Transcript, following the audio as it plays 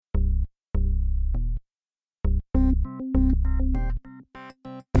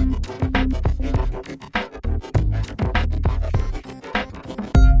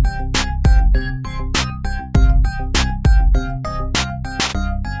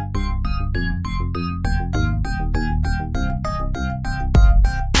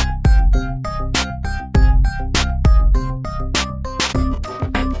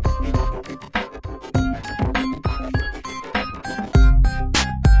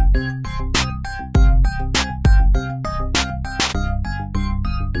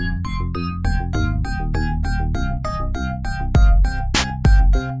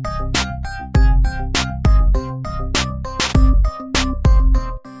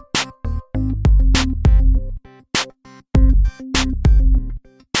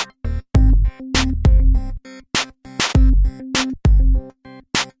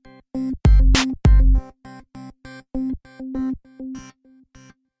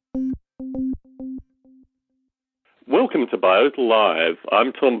welcome to Biota Live.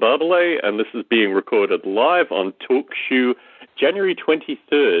 I'm Tom Barbalet, and this is being recorded live on TalkShoe, January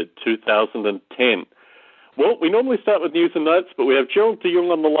 23rd, 2010. Well, we normally start with news and notes, but we have Gerald de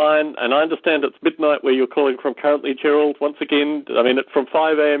Jong on the line, and I understand it's midnight where you're calling from currently, Gerald. Once again, from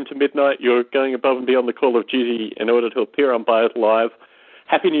 5 a.m. to midnight, you're going above and beyond the call of duty in order to appear on Biota Live.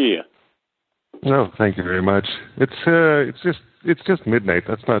 Happy New Year. No, thank you very much. It's just midnight.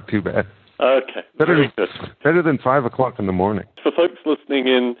 That's not too bad. Okay. Better than 5 o'clock in the morning. For folks listening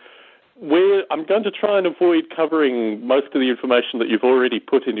in, I'm going to try and avoid covering most of the information that you've already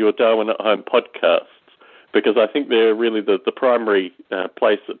put in your Darwin at Home podcasts, because I think they're really the primary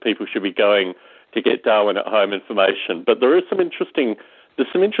place that people should be going to get Darwin at Home information. But there's some interesting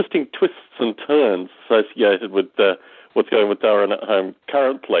twists and turns associated with what's going with Darwin at Home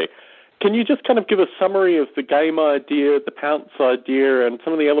currently. Can you just kind of give a summary of the game idea, the Pounce idea, and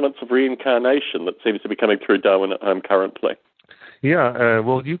some of the elements of reincarnation that seems to be coming through Darwin at Home currently? Yeah,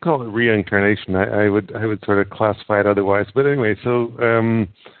 well, you call it reincarnation. I would sort of classify it otherwise. But anyway, so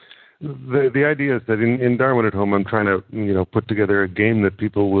the idea is that in Darwin at Home, I'm trying to put together a game that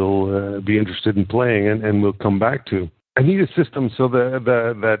people will be interested in playing and will come back to. I need a system so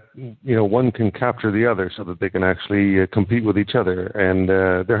that one can capture the other, so that they can actually compete with each other. And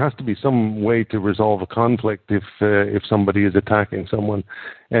there has to be some way to resolve a conflict if somebody is attacking someone.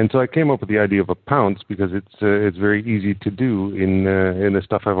 And so I came up with the idea of a pounce, because it's very easy to do in the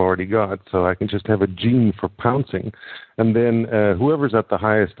stuff I've already got. So I can just have a gene for pouncing, and then whoever's at the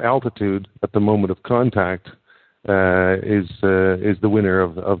highest altitude at the moment of contact is the winner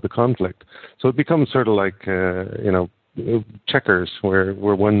of the conflict. So it becomes sort of like checkers, where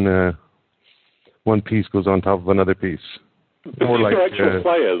one piece goes on top of another piece. More like actual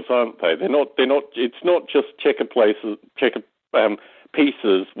players, aren't they? They're not. It's not just checker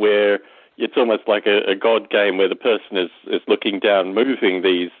pieces where it's almost like a God game where the person is looking down, moving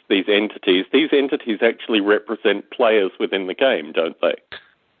these entities. These entities actually represent players within the game, don't they?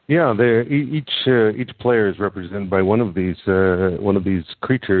 Yeah, each player is represented by one of these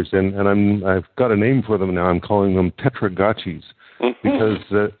creatures, and I've got a name for them now. I'm calling them tetragotchis,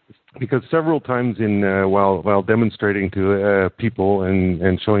 because several times while demonstrating to people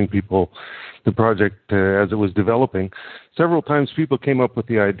and showing people the project as it was developing, several times people came up with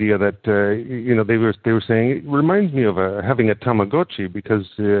the idea that they were saying it reminds me of having a Tamagotchi, because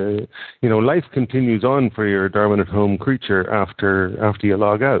life continues on for your Darwin at Home creature after you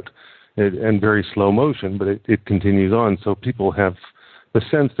log out, and very slow motion, but it continues on. So people have the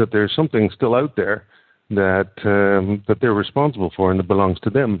sense that there's something still out there that they're responsible for and that belongs to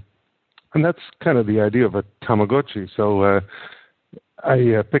them. And that's kind of the idea of a Tamagotchi. So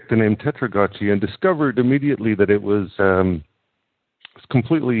I picked the name Tetragotchi and discovered immediately that it was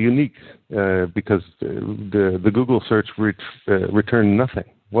completely unique, because the Google search returned nothing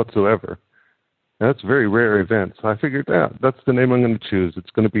whatsoever. And that's a very rare event. So I figured, that's the name I'm going to choose. It's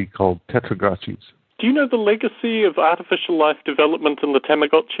going to be called Tetragotchis. Do you know the legacy of artificial life development in the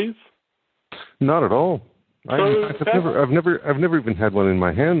Tamagotchis? Not at all. I've never even had one in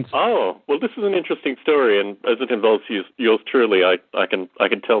my hands. Oh, well, this is an interesting story, and as it involves yours truly, I can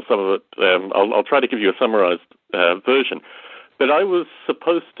tell some of it. I'll try to give you a summarized version. But I was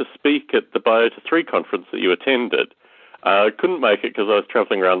supposed to speak at the Biota 3 conference that you attended. I couldn't make it because I was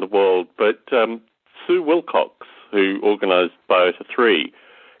traveling around the world, but Sue Wilcox, who organized Biota 3,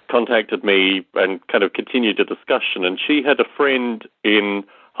 contacted me and kind of continued a discussion, and she had a friend in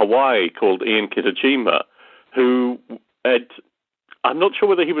Hawaii called Ian Kitajima, who I'm not sure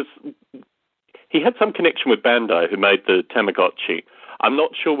whether he had some connection with Bandai, who made the Tamagotchi. I'm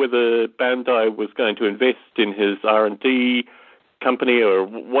not sure whether Bandai was going to invest in his R&D company or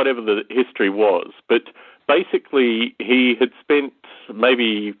whatever the history was. But basically, he had spent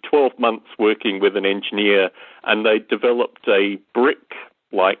maybe 12 months working with an engineer, and they developed a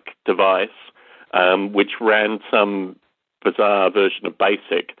brick-like device which ran some bizarre version of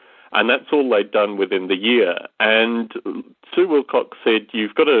BASIC. And that's all they'd done within the year. And Sue Wilcox said,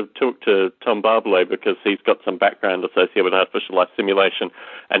 you've got to talk to Tom Barbalet, because he's got some background associated with artificial life simulation,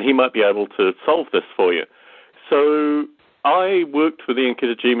 and he might be able to solve this for you. So I worked with Ian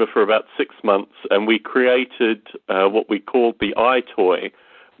Kitajima for about 6 months, and we created what we called the iToy,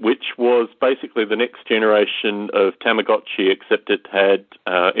 which was basically the next generation of Tamagotchi, except it had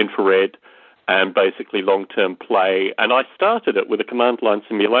infrared and basically long-term play. And I started it with a command line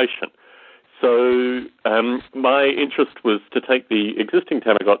simulation. So my interest was to take the existing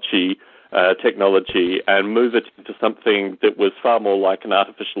Tamagotchi technology and move it into something that was far more like an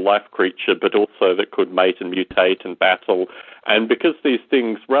artificial life creature, but also that could mate and mutate and battle. And because these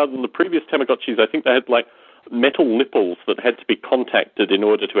things, rather than the previous Tamagotchis, I think they had like metal nipples that had to be contacted in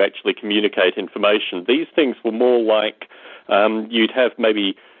order to actually communicate information. These things were more like you'd have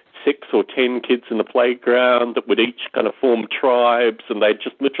maybe 6 or 10 kids in the playground that would each kind of form tribes, and they'd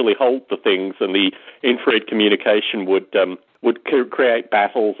just literally hold the things, and the infrared communication would create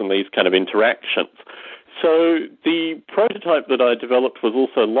battles and these kind of interactions. So the prototype that I developed was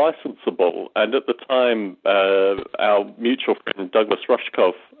also licensable, and at the time, our mutual friend Douglas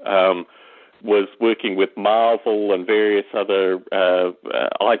Rushkoff was working with Marvel and various other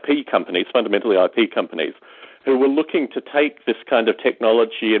IP companies, fundamentally IP companies, who were looking to take this kind of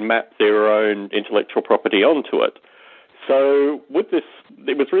technology and map their own intellectual property onto it. So with this,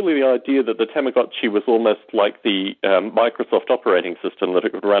 it was really the idea that the Tamagotchi was almost like the Microsoft operating system, that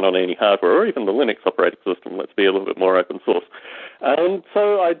it could run on any hardware, or even the Linux operating system, let's be a little bit more open source. And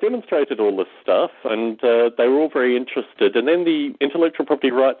so I demonstrated all this stuff, and they were all very interested. And then the intellectual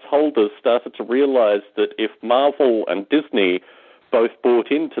property rights holders started to realize that if Marvel and Disney both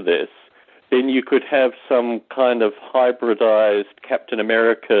bought into this, then you could have some kind of hybridized Captain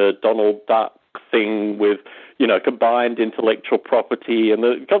America, Donald Duck thing with, combined intellectual property, and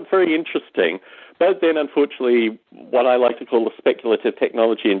it got very interesting. But then, unfortunately, what I like to call the speculative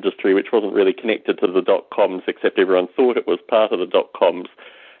technology industry, which wasn't really connected to the dot-coms, except everyone thought it was part of the dot-coms,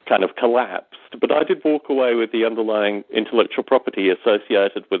 kind of collapsed. But I did walk away with the underlying intellectual property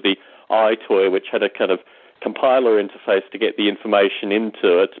associated with the iToy, which had a kind of compiler interface to get the information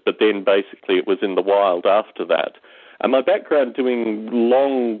into it, but then basically it was in the wild after that. And my background doing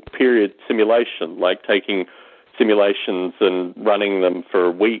long period simulation, like taking simulations and running them for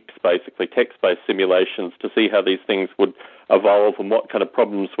weeks, basically text-based simulations, to see how these things would evolve and what kind of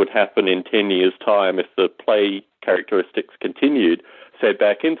problems would happen in 10 years' time if the play characteristics continued, fed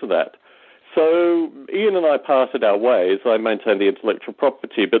back into that. So Ian and I parted our ways. I maintained the intellectual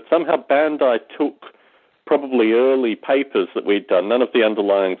property, but somehow Bandai took probably early papers that we'd done, none of the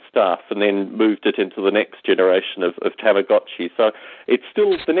underlying stuff, and then moved it into the next generation of Tamagotchi. So it's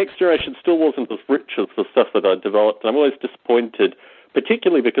still, the next generation still wasn't as rich as the stuff that I'd developed. I'm always disappointed,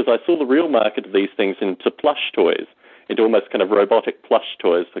 particularly because I saw the real market of these things into plush toys, into almost kind of robotic plush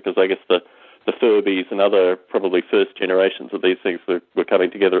toys, because I guess the Furbies and other probably first generations of these things were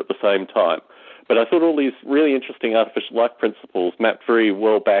coming together at the same time. But I thought all these really interesting artificial life principles mapped very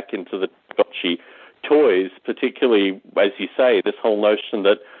well back into the Tamagotchi toys, particularly, as you say, this whole notion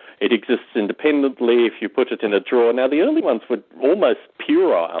that it exists independently if you put it in a drawer. Now, the early ones were almost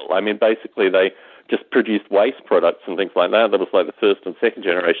puerile. I mean, basically, they just produced waste products and things like that. That was like the first and second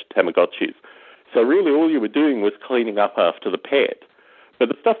generation Tamagotchis. So really, all you were doing was cleaning up after the pet. But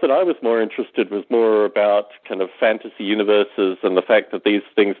the stuff that I was more interested was more about kind of fantasy universes and the fact that these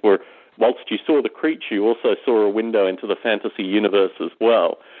things were, whilst you saw the creature, you also saw a window into the fantasy universe as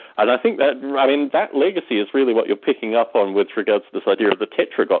well. And I think that legacy is really what you're picking up on with regards to this idea of the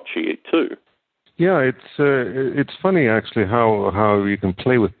Tetragotchi too. Yeah, it's funny actually how you can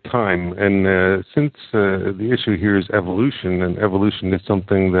play with time, and since the issue here is evolution, and evolution is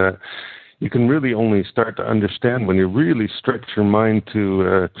something that you can really only start to understand when you really stretch your mind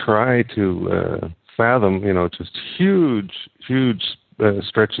to try to fathom, just huge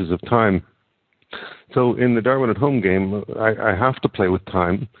stretches of time. So in the Darwin at Home game, I have to play with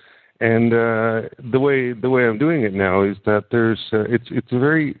time, and the way I'm doing it now is that it's a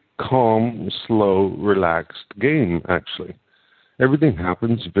very calm, slow, relaxed game. Actually, everything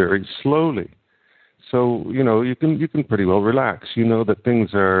happens very slowly, so you can pretty well relax. You know that things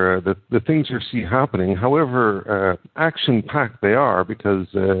are the things you see happening, however action packed they are, because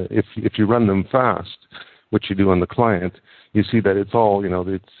if you run them fast, which you do on the client, you see that it's all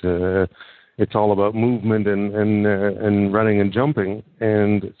it's all about movement and running and jumping,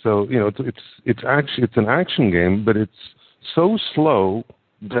 and so it's an action game, but it's so slow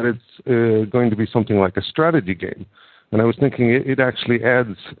that it's going to be something like a strategy game. And I was thinking it actually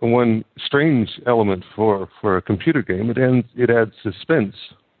adds one strange element for a computer game. It adds suspense.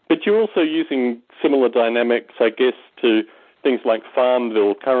 But you're also using similar dynamics, I guess, to things like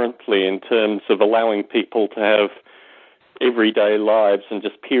Farmville currently, in terms of allowing people to have everyday lives and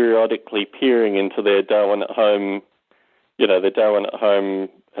just periodically peering into their Darwin at Home, their Darwin at Home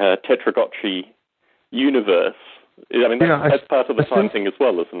Tetragotchi universe. I mean, that's part of the time thing as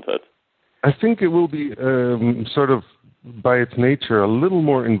well, isn't it? I think it will be sort of, by its nature, a little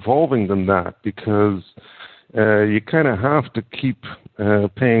more involving than that, because you kind of have to keep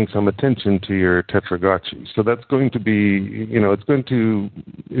paying some attention to your Tetragotchi. So that's going to be,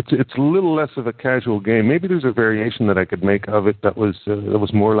 it's a little less of a casual game. Maybe there's a variation that I could make of it that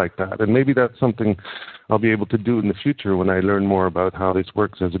was more like that, and maybe that's something I'll be able to do in the future when I learn more about how this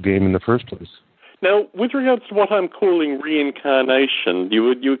works as a game in the first place. Now, with regards to what I'm calling reincarnation, you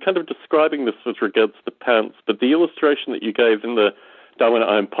were kind of describing this with regards to Pounce, but the illustration that you gave in the Darwin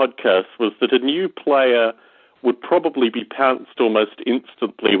Iron podcast was that a new player would probably be pounced almost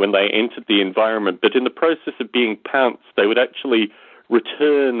instantly when they entered the environment, but in the process of being pounced, they would actually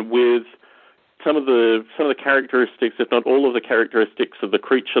return with some of the characteristics, if not all of the characteristics, of the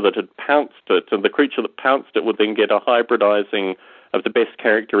creature that had pounced it, and the creature that pounced it would then get a hybridizing of the best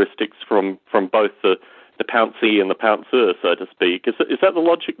characteristics from both the pouncee and the pouncer, so to speak. Is that the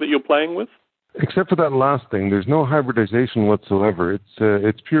logic that you're playing with? Except for that last thing, there's no hybridization whatsoever.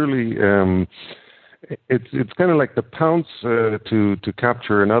 It's purely it's kind of like the pounce to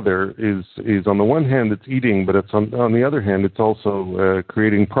capture another is on the one hand it's eating, but it's on the other hand it's also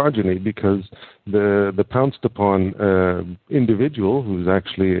creating progeny, because the pounced upon individual, who's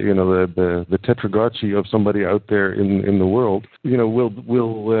actually the tetragotchi of somebody out there in the world, will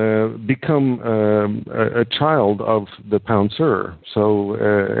become a child of the pouncer. So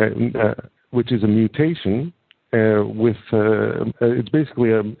which is a mutation with it's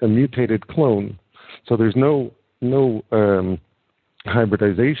basically a mutated clone. So there's no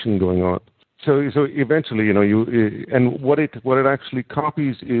hybridization going on. So eventually, and what it actually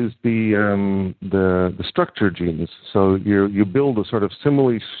copies is the structure genes. So you build a sort of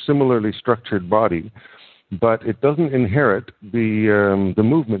similarly structured body, but it doesn't inherit the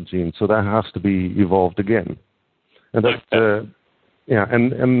movement gene. So that has to be evolved again. And that's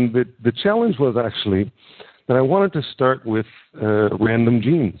and the challenge was actually that I wanted to start with random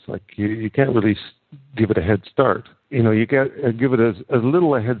genes. Like you can't really give it a head start. You give it as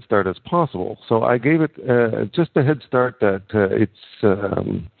little a head start as possible. So I gave it just a head start that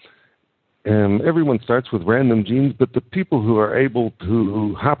everyone starts with random genes, but the people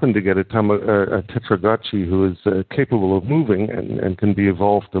who happen to get a tetragotchi who is capable of moving and can be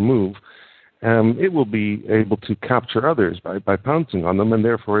evolved to move, it will be able to capture others by pouncing on them, and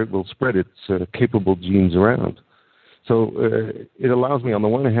therefore it will spread its capable genes around. So it allows me, on the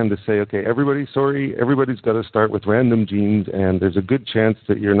one hand, to say, okay, everybody's got to start with random genes, and there's a good chance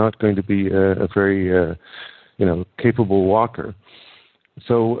that you're not going to be a very, capable walker.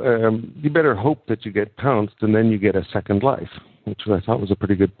 So you better hope that you get pounced, and then you get a second life, which I thought was a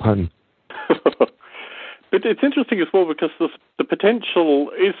pretty good pun. But it's interesting as well, because the potential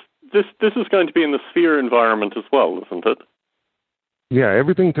is this is going to be in the sphere environment as well, isn't it? Yeah,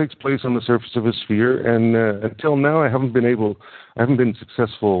 everything takes place on the surface of a sphere, and until now I haven't been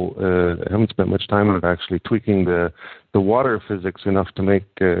successful. I haven't spent much time on it actually tweaking the water physics enough to make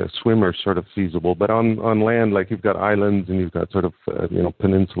swimmers sort of feasible. But on land, like you've got islands and you've got sort of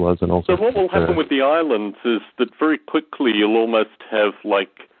peninsulas and all. So what will happen with the islands is that very quickly you'll almost have like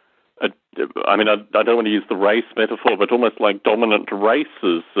I don't want to use the race metaphor, but almost like dominant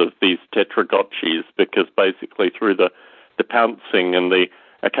races of these tetragotchis, because basically through the pouncing and the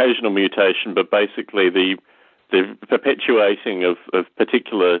occasional mutation, but basically the perpetuating of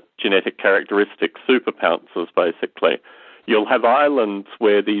particular genetic characteristics, super pouncers basically, you'll have islands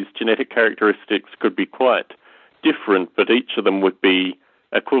where these genetic characteristics could be quite different, but each of them would be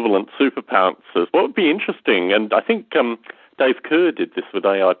equivalent super pouncers. What would be interesting, and I think Dave Kerr did this with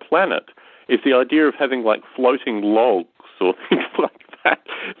AI Planet, is the idea of having like floating logs or things like that.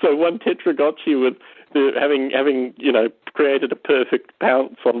 So one tetragotchi with having created a perfect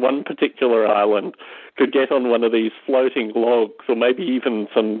pounce on one particular island could get on one of these floating logs, or maybe even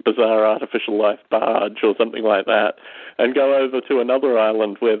some bizarre artificial life barge or something like that, and go over to another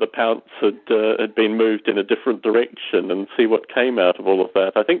island where the pounce had been moved in a different direction and see what came out of all of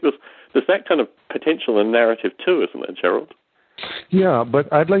that. I think there's that kind of potential in narrative too, isn't there, Gerald? Yeah,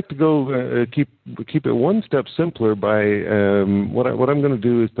 but I'd like to go keep it one step simpler by what I'm going to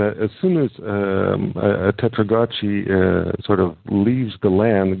do is that as soon as a tetragotchi sort of leaves the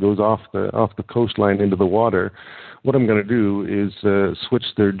land, goes off the coastline into the water, what I'm going to do is switch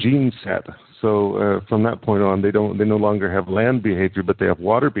their gene set. So from that point on, they no longer have land behavior, but they have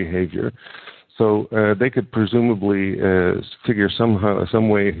water behavior. So they could presumably figure some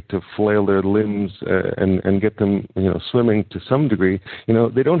way to flail their limbs and get them, swimming to some degree.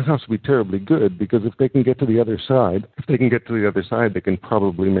 They don't have to be terribly good, because if they can get to the other side, they can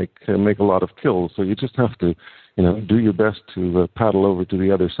probably make a lot of kills. So you just have to, do your best to paddle over to the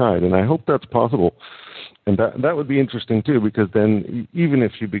other side. And I hope that's possible. And that would be interesting too, because then even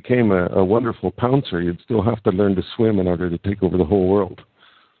if you became a wonderful pouncer, you'd still have to learn to swim in order to take over the whole world.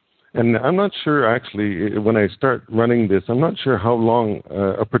 And I'm not sure, actually, when I start running this, I'm not sure how long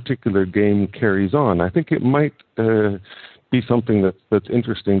a particular game carries on. I think it might be something that's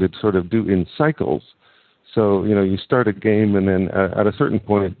interesting to sort of do in cycles. So, you start a game, and then at a certain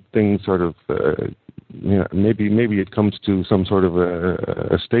point, things sort of, maybe it comes to some sort of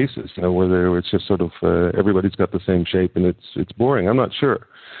a stasis, where it's just sort of everybody's got the same shape, and it's boring. I'm not sure.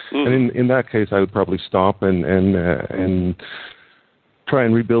 And in that case, I would probably stop and try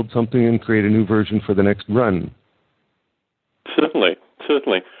and rebuild something and create a new version for the next run. Certainly.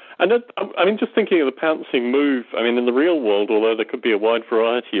 And just thinking of the pouncing move, in the real world, although there could be a wide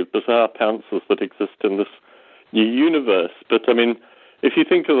variety of bizarre pounces that exist in this new universe, but if you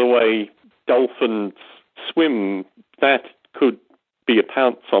think of the way dolphins swim, that could be a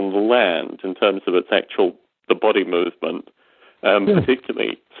pounce on the land in terms of the body movement,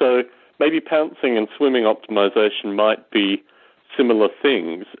 particularly. So maybe pouncing and swimming optimization might be similar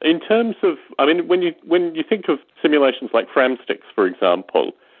things. In terms of, when you think of simulations like FramSticks, for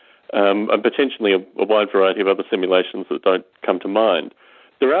example, and potentially a wide variety of other simulations that don't come to mind,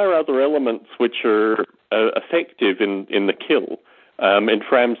 there are other elements which are effective in the kill. In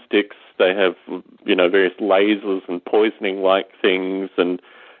FramSticks, they have various lasers and poisoning-like things, and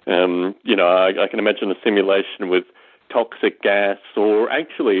I can imagine a simulation with toxic gas, or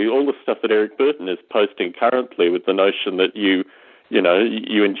actually all the stuff that Eric Burton is posting currently with the notion that you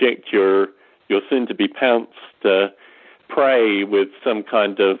inject your soon-to-be pounced prey with some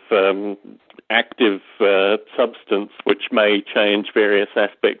kind of active substance which may change various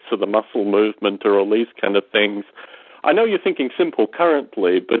aspects of the muscle movement or all these kind of things. I know you're thinking simple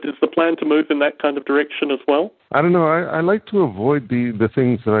currently, but is the plan to move in that kind of direction as well? I don't know. I like to avoid the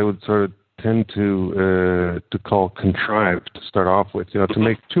things that I would sort of tend to call contrived to start off with. To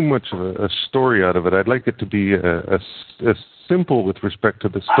make too much of a story out of it. I'd like it to be a simple with respect to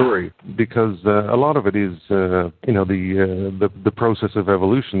the story, because a lot of it is the process of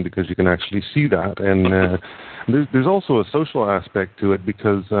evolution, because you can actually see that, and there's also a social aspect to it,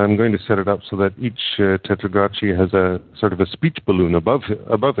 because I'm going to set it up so that each Tetragotchi has a sort of a speech balloon above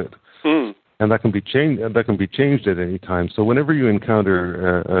it. And that can be changed at any time. So whenever you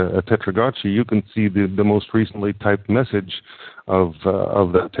encounter a Tetragotchi, you can see the most recently typed message of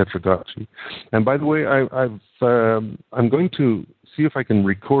that Tetragotchi. And by the way, I'm going to see if I can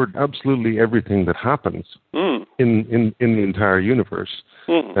record absolutely everything that happens in the entire universe.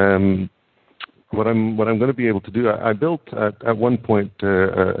 What I'm going to be able to do, I built at one point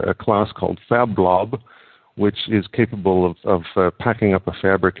a class called FabBlob, which is capable of packing up a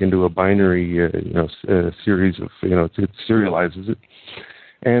fabric into a binary series of, it serializes it.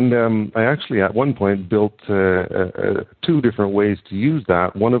 And I actually at one point built two different ways to use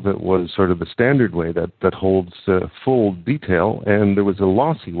that. One of it was sort of the standard way that holds full detail, and there was a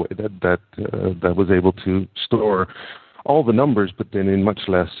lossy way that was able to store all the numbers, but then in much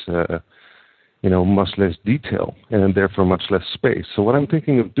less detail, and therefore much less space. So what I'm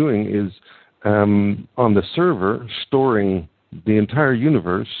thinking of doing is, on the server, storing the entire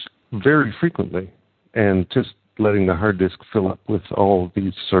universe very frequently, and just letting the hard disk fill up with all of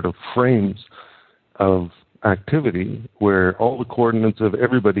these sort of frames of activity where all the coordinates of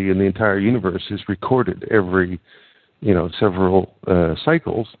everybody in the entire universe is recorded every, several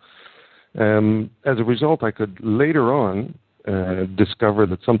cycles. As a result, I could later on discover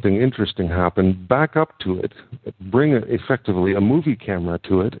that something interesting happened, back up to it, bring effectively a movie camera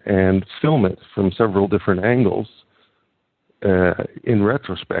to it, and film it from several different angles in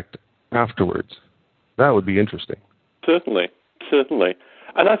retrospect afterwards. That would be interesting. Certainly.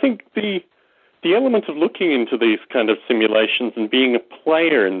 And I think the element of looking into these kind of simulations and being a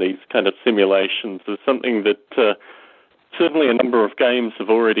player in these kind of simulations is something that certainly a number of games have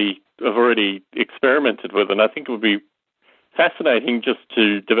already experimented with, and I think it would be fascinating just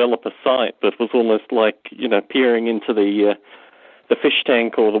to develop a site that was almost like, peering into the fish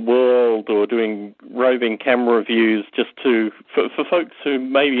tank or the world, or doing roving camera views, just for folks who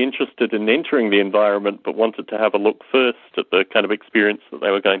may be interested in entering the environment but wanted to have a look first at the kind of experience that they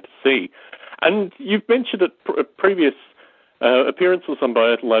were going to see. And you've mentioned at previous appearances on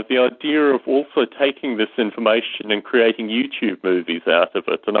Biota Live the idea of also taking this information and creating YouTube movies out of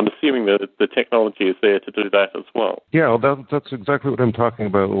it, and I'm assuming that the technology is there to do that as well. Yeah, well, that's exactly what I'm talking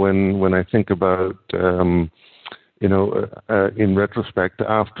about when I think about in retrospect,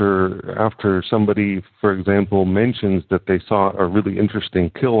 after somebody, for example, mentions that they saw a really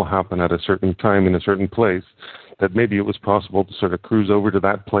interesting kill happen at a certain time in a certain place, that maybe it was possible to sort of cruise over to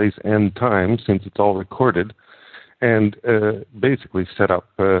that place and time, since it's all recorded, and basically set up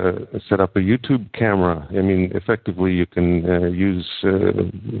a YouTube camera. I mean, effectively, you can use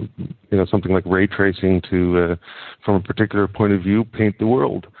something like ray tracing to, from a particular point of view, paint the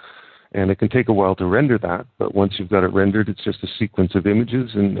world. And it can take a while to render that, but once you've got it rendered, it's just a sequence of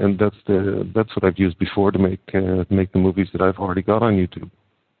images, and that's what I've used before to make the movies that I've already got on YouTube.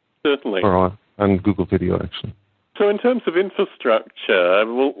 Certainly. Or on Google Video, actually. So in terms of infrastructure,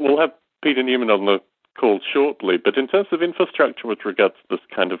 we'll have Peter Newman on the call shortly, but in terms of infrastructure with regards to this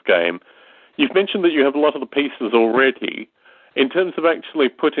kind of game, you've mentioned that you have a lot of the pieces already. In terms of actually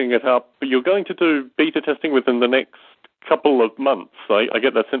putting it up, you're going to do beta testing within the next couple of months. I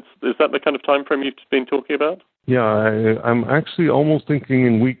get that sense. Is that the kind of time frame you've been talking about? Yeah, I'm actually almost thinking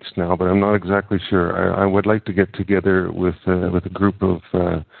in weeks now, but I'm not exactly sure. I would like to get together with a group of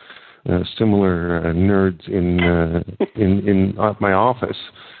similar nerds in at my office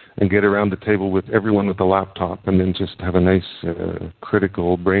and get around the table with everyone with a laptop, and then just have a nice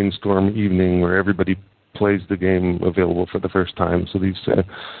critical brainstorm evening where everybody plays the game available for the first time. So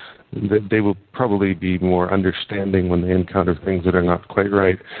they will probably be more understanding when they encounter things that are not quite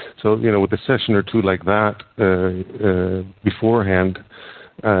right. So, with a session or two like that beforehand,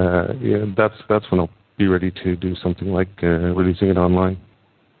 that's when I'll be ready to do something like releasing it online.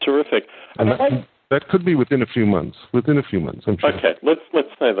 Terrific. And that could be within a few months. I'm sure. Okay, let's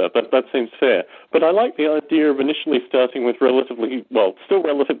say that. That seems fair. But I like the idea of initially starting with still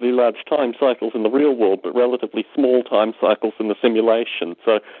relatively large time cycles in the real world, but relatively small time cycles in the simulation.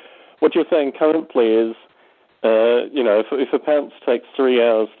 So what you're saying currently is, if a pounce takes 3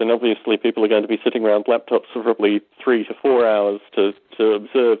 hours, then obviously people are going to be sitting around laptops for probably 3 to 4 hours to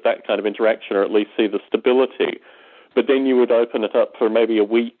observe that kind of interaction, or at least see the stability. But then you would open it up for maybe a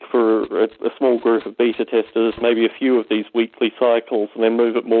week for a small group of beta testers, maybe a few of these weekly cycles, and then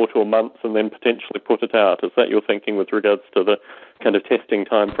move it more to a month and then potentially put it out. Is that your thinking with regards to the kind of testing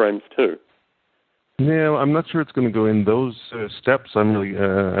timeframes too? No, I'm not sure it's going to go in those steps.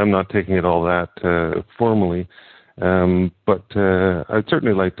 I'm not taking it all that formally. But I'd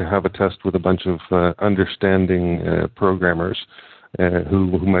certainly like to have a test with a bunch of understanding programmers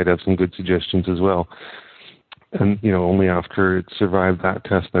who might have some good suggestions as well. And only after it survived that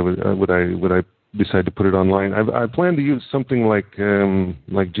test would I decide to put it online. I plan to use something like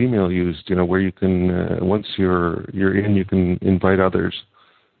Gmail used, where you can once you're in, you can invite others.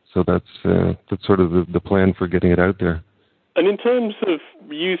 So that's sort of the plan for getting it out there. And in terms of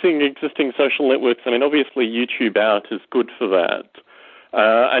using existing social networks, obviously YouTube Out is good for that.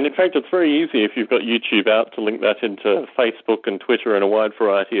 And in fact, it's very easy if you've got YouTube Out to link that into Facebook and Twitter and a wide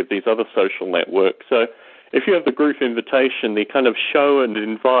variety of these other social networks. So if you have the group invitation, the kind of show and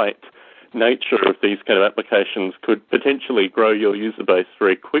invite nature of these kind of applications could potentially grow your user base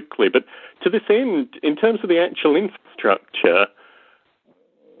very quickly. But to this end, in terms of the actual infrastructure,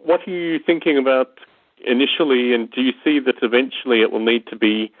 what are you thinking about initially, and do you see that eventually it will need to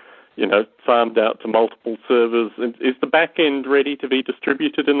be, farmed out to multiple servers? And is the back end ready to be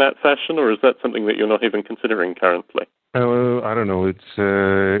distributed in that fashion, or is that something that you're not even considering currently? I don't know.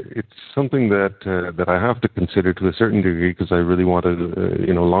 It's something that I have to consider to a certain degree, because I really want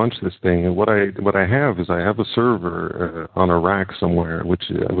to launch this thing. And what I have is I have a server on a rack somewhere, which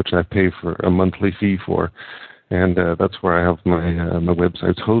I pay for a monthly fee for. And that's where I have my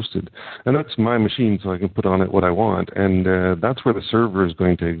websites hosted. And that's my machine, so I can put on it what I want. And that's where the server is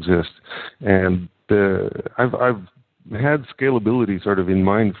going to exist. And I've had scalability sort of in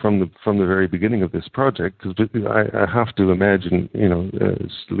mind from the very beginning of this project, because I have to imagine,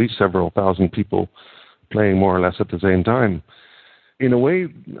 at least several thousand people playing more or less at the same time. In a way,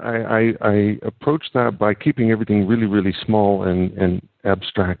 I approach that by keeping everything really, really small and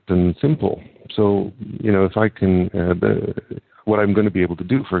abstract and simple. So, if I can, what I'm going to be able to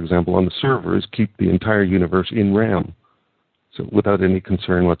do, for example, on the server is keep the entire universe in RAM, so without any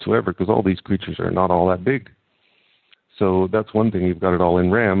concern whatsoever, because all these creatures are not all that big. So that's one thing, you've got it all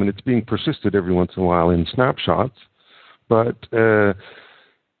in RAM, and it's being persisted every once in a while in snapshots. But the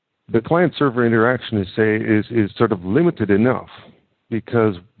client-server interaction is sort of limited enough,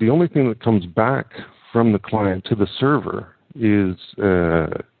 because the only thing that comes back from the client to the server is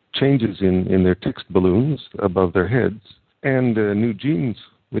changes in their text balloons above their heads, and new genes,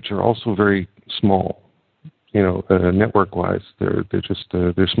 which are also very small. Network-wise,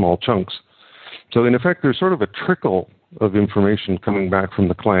 they're small chunks. So in effect, there's sort of a trickle of information coming back from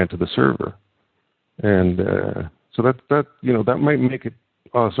the client to the server, and so that might make it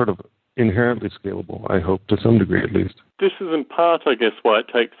sort of inherently scalable, I hope, to some degree at least. This is in part, I guess, why it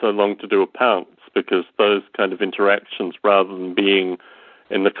takes so long to do a pounce, because those kind of interactions, rather than being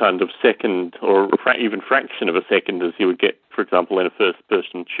in the kind of second or even fraction of a second as you would get, for example, in a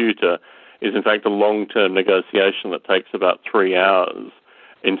first-person shooter, is in fact a long-term negotiation that takes about 3 hours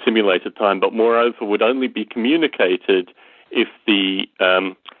in simulated time, but moreover would only be communicated if the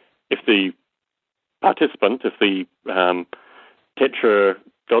the participant, if the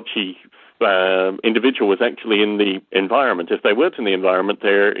Tetragotchi individual was actually in the environment. If they weren't in the environment,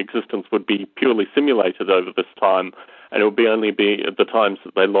 their existence would be purely simulated over this time, and it would only be at the times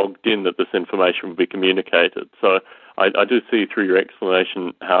that they logged in that this information would be communicated. So I do see through your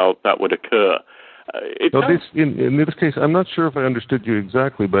explanation how that would occur. In this case, I'm not sure if I understood you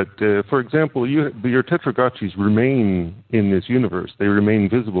exactly, but for example, your Tetragotchis remain in this universe. They remain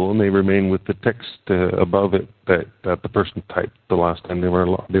visible, and they remain with the text above it that the person typed the last time they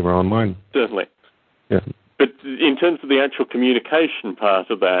were online. Certainly. Yeah. But in terms of the actual communication part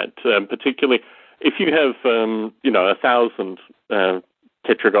of that, particularly if you have 1,000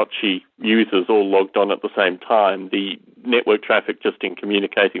 Tetragotchi users all logged on at the same time, the network traffic just in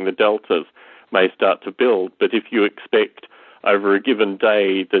communicating the deltas may start to build. But if you expect over a given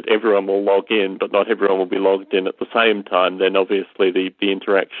day that everyone will log in, but not everyone will be logged in at the same time, then obviously the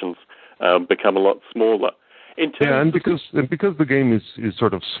interactions become a lot smaller. And because the game is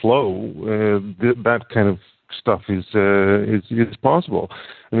sort of slow, that kind of stuff is possible.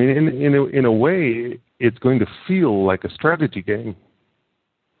 I mean, in a way, it's going to feel like a strategy game.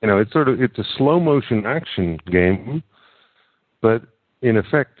 It's a slow motion action game, but in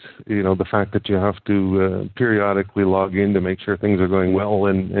effect, the fact that you have to periodically log in to make sure things are going well,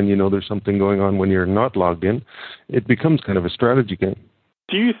 and there's something going on when you're not logged in, it becomes kind of a strategy game.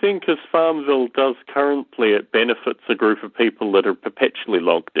 Do you think, as Farmville does currently, it benefits a group of people that are perpetually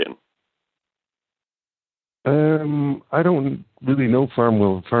logged in? I don't really know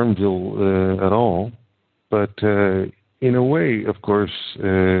Farmville at all, but in a way, of course,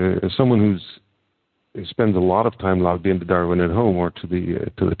 someone who spends a lot of time logged into Darwin at Home or to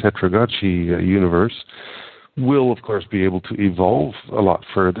the Tetragotchi universe will, of course, be able to evolve a lot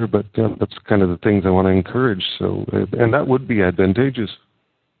further. But that's kind of the things I want to encourage. So, and that would be advantageous.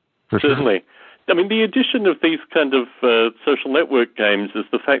 Certainly. Sure. I mean, the addition of these kind of social network games is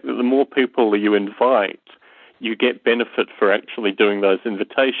the fact that the more people you invite, you get benefit for actually doing those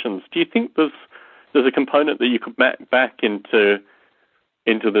invitations. Do you think there's a component that you could map back into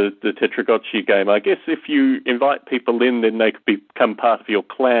the Tetragotchi game? I guess if you invite people in, then they could become part of your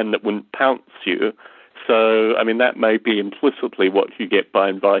clan that wouldn't pounce you. So, I mean, that may be implicitly what you get by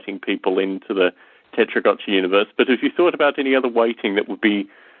inviting people into the Tetragotchi universe. But have you thought about any other weighting that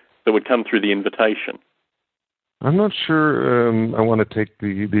would come through the invitation? I'm not sure I want to take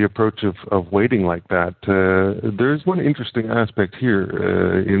the approach of waiting like that. There's one interesting aspect here.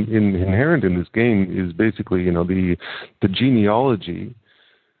 Inherent in this game is basically, the genealogy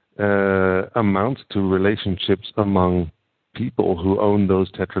amounts to relationships among people who own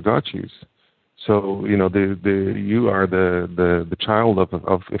those Tetragotchis. So, you are the child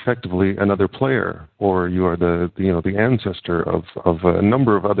of effectively another player, or you are the ancestor of a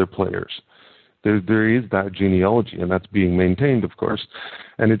number of other players. There is that genealogy, and that's being maintained, of course.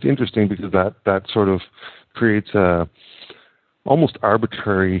 And it's interesting because that sort of creates a almost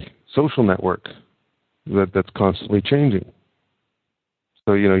arbitrary social network that's constantly changing.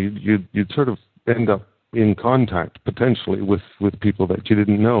 So, you'd sort of end up in contact potentially with people that you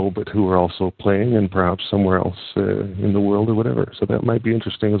didn't know, but who are also playing and perhaps somewhere else in the world or whatever. So that might be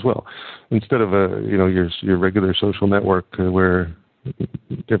interesting as well. Instead of your regular social network where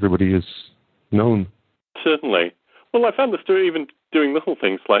everybody is known. Certainly. Well, I found the story even doing little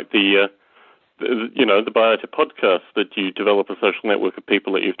things like the Biota podcast, that you develop a social network of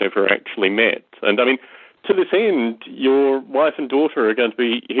people that you've never actually met. And I mean, to this end, your wife and daughter are going to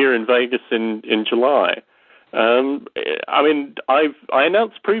be here in Vegas in July. I mean, I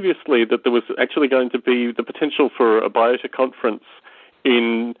announced previously that there was actually going to be the potential for a Biota conference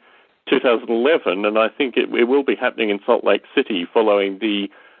in 2011, and I think it will be happening in Salt Lake City following the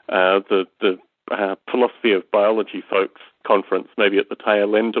Philosophy of Biology folks conference, maybe at the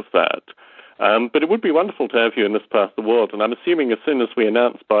tail end of that. But it would be wonderful to have you in this part of the world, and I'm assuming as soon as we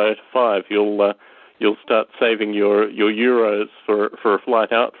announce Biota 5, you'll start saving your euros for a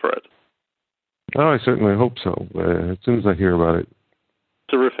flight out for it. Oh, I certainly hope so, as soon as I hear about it.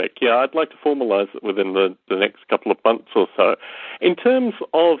 Terrific. Yeah, I'd like to formalize it within the next couple of months or so. In terms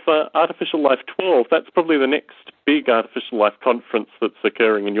of Artificial Life 12, that's probably the next big Artificial Life conference that's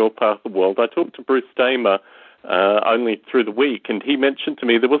occurring in your part of the world. I talked to Bruce Damer only through the week, and he mentioned to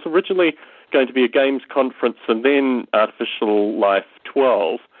me there was originally going to be a games conference and then Artificial Life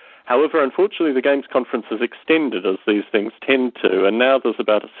 12. However, unfortunately, the Games Conference is extended, as these things tend to, and now there's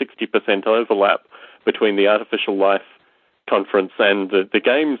about a 60% overlap between the Artificial Life Conference and the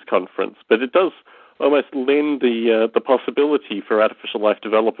Games Conference. But it does almost lend the possibility for artificial life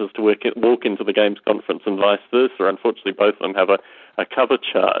developers to walk into the games conference and vice versa. Unfortunately, both of them have a cover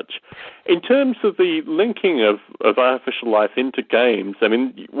charge. In terms of the linking of artificial life into games, I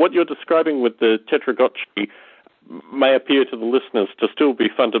mean, what you're describing with the Tetragotchi may appear to the listeners to still be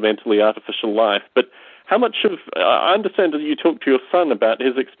fundamentally artificial life, but how much of, I understand that you talked to your son about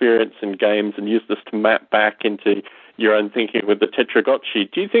his experience in games and used this to map back into your own thinking with the Tetragotchi.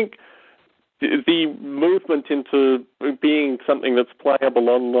 Do you think the movement into being something that's playable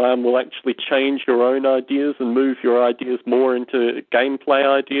online will actually change your own ideas and move your ideas more into gameplay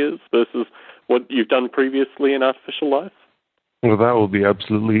ideas versus what you've done previously in artificial life? Well, that will be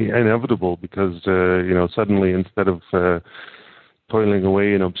absolutely inevitable because, suddenly instead of toiling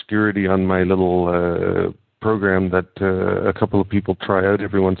away in obscurity on my little program that a couple of people try out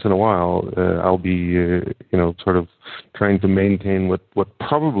every once in a while, I'll be, sort of trying to maintain what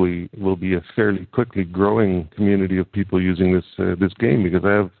probably will be a fairly quickly growing community of people using this game, because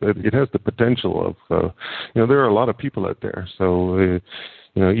it has the potential of, there are a lot of people out there. So,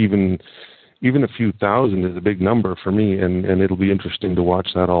 even a few thousand is a big number for me, and it'll be interesting to watch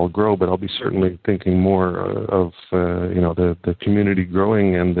that all grow. But I'll be certainly thinking more of the community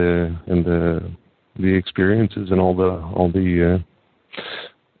growing and the experiences and all the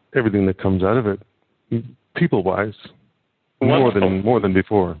everything that comes out of it, people wise, more than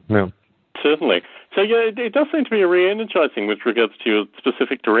before. Yeah. Certainly. So yeah, it does seem to be re-energizing with regards to your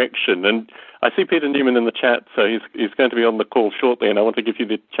specific direction. And I see Peter Newman in the chat, so he's going to be on the call shortly, and I want to give you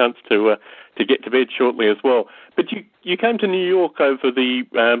the chance to get to bed shortly as well. But you came to New York over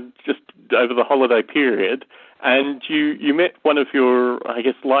just over the holiday period, and you met one of your, I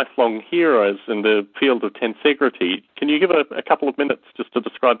guess, lifelong heroes in the field of tensegrity. Can you give a couple of minutes just to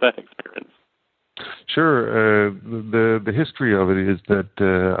describe that experience? Sure. The history of it is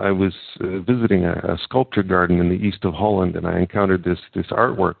that I was visiting a sculpture garden in the east of Holland, and I encountered this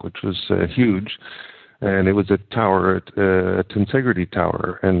artwork, which was huge, and it was a tower, a tensegrity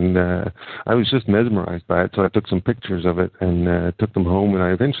tower, and I was just mesmerized by it. So I took some pictures of it and took them home, and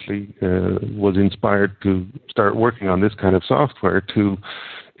I eventually was inspired to start working on this kind of software to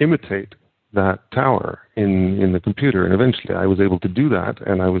imitate that tower in the computer, and eventually I was able to do that,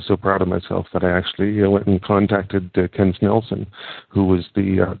 and I was so proud of myself that I actually went and contacted Ken Snelson, who was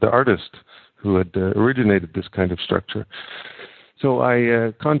the artist who had originated this kind of structure. So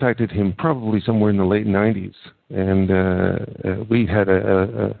I contacted him probably somewhere in the late 90s, and we had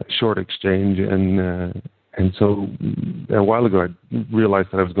a short exchange, and so a while ago I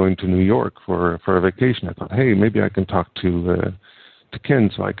realized that I was going to New York for a vacation. I thought, hey, maybe I can talk to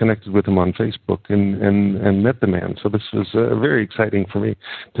Ken, so I connected with him on Facebook and met the man. So this was very exciting for me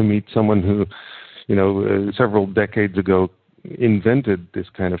to meet someone who, several decades ago invented this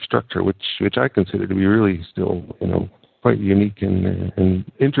kind of structure, which I consider to be really still, quite unique and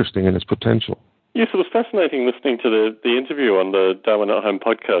interesting in its potential. Yes, it was fascinating listening to the interview on the Darwin at Home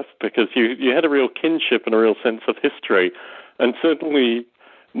podcast, because you had a real kinship and a real sense of history, and certainly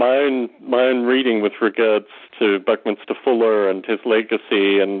my own reading with regards to Buckminster Fuller and his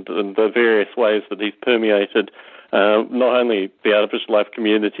legacy and the various ways that he's permeated not only the artificial life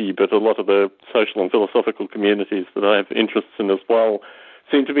community, but a lot of the social and philosophical communities that I have interests in as well,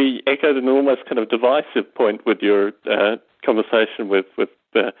 seem to be echoed in an almost kind of divisive point with your conversation with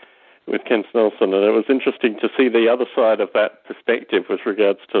Ken Snelson. And it was interesting to see the other side of that perspective with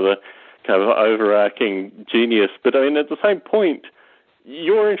regards to the kind of overarching genius. But I mean, at the same point,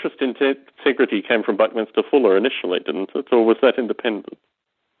 your interest in tensegrity came from Buckminster Fuller initially, didn't it? Or was that independent?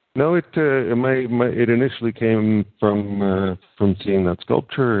 No, it initially came from seeing that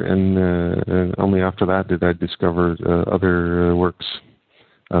sculpture, and only after that did I discover other works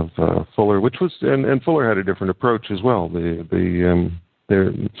of Fuller, which was and Fuller had a different approach as well. It's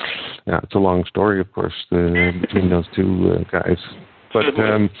a long story, of course, between those two guys. But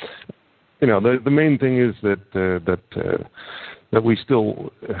the main thing is that we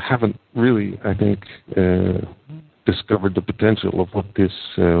still haven't really, I think, discovered the potential of what this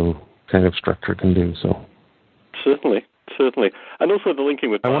kind of structure can do. So certainly, and also the linking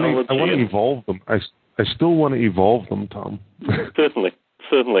with biology. I want to evolve them. I still want to evolve them, Tom. Certainly.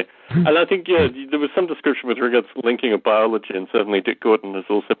 And I think, there was some description with regards to the linking of biology, and certainly Dick Gordon is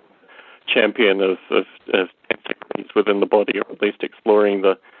also champion of tensegrities within the body, or at least exploring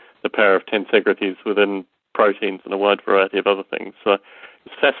the power of tensegrities within proteins and a wide variety of other things. So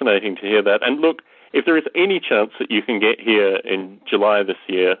it's fascinating to hear that. And look, if there is any chance that you can get here in July this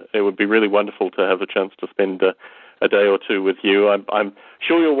year, it would be really wonderful to have a chance to spend a day or two with you. I'm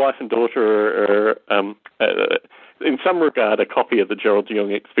sure your wife and daughter are in some regard, a copy of the Gerald de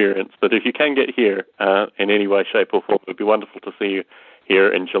Jong experience. But if you can get here in any way, shape, or form, it would be wonderful to see you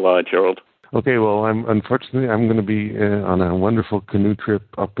here in July, Gerald. Okay, well, unfortunately I'm going to be on a wonderful canoe trip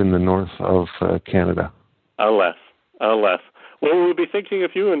up in the north of Canada. Alas. Well, we'll be thinking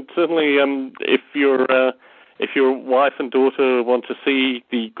of you, and certainly if your wife and daughter want to see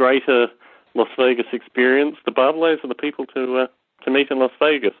the greater Las Vegas experience, the Barbalays are the people to meet in Las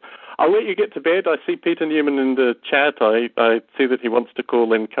Vegas. I'll let you get to bed. I see Peter Newman in the chat. I see that he wants to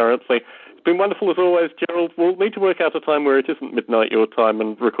call in currently. It's been wonderful as always, Gerald. We'll need to work out a time where it isn't midnight your time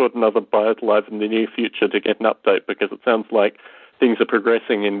and record another Biota Live in the near future to get an update, because it sounds like things are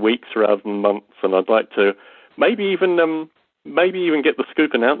progressing in weeks rather than months, and I'd like to maybe even get the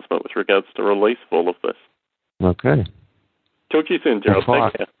scoop announcement with regards to release of all of this. Okay. Talk to you soon, Gerald.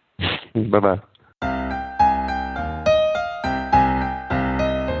 Take care. Bye-bye.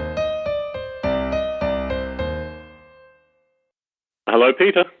 Hello,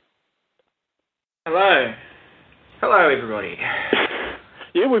 Peter. Hello. Hello, everybody.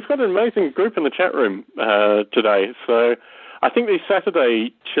 Yeah, we've got an amazing group in the chat room today. So I think these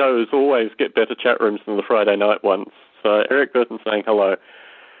Saturday shows always get better chat rooms than the Friday night ones. So Eric Burton saying hello.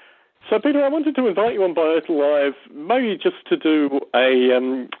 So, Peter, I wanted to invite you on Biota Live, maybe just to do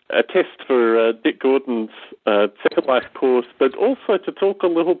a test for Dick Gordon's Second Life course, but also to talk a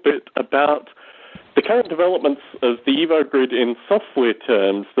little bit about the current developments of the EvoGrid in software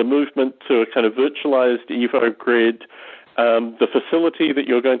terms, the movement to a kind of virtualized EvoGrid, the facility that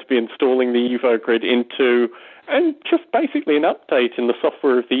you're going to be installing the EvoGrid into, and just basically an update in the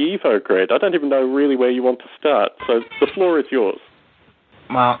software of the EvoGrid. I don't even know really where you want to start, so the floor is yours.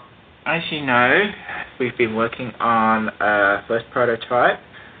 Well, as you know, we've been working on a first prototype,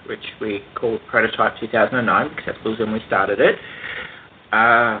 which we called Prototype 2009, because that was when we started it.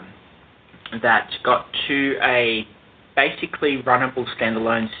 That got to a basically runnable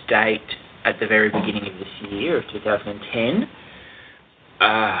standalone state at the very beginning of this year, of 2010.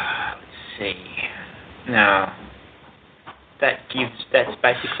 Let's see. Now, that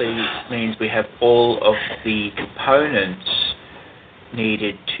basically means we have all of the components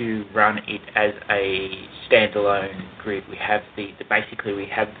needed to run it as a standalone grid. We have the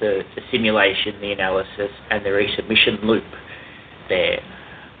simulation, the analysis, and the resubmission loop there.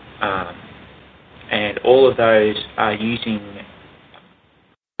 And all of those are using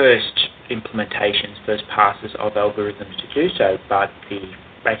first implementations, first passes of algorithms to do so, but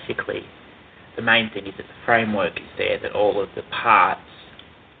basically the main thing is that the framework is there, that all of the parts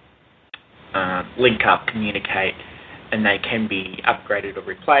link up, communicate, and they can be upgraded or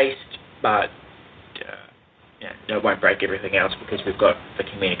replaced, but it won't break everything else because we've got the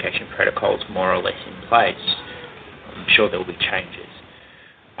communication protocols more or less in place. I'm sure there will be changes.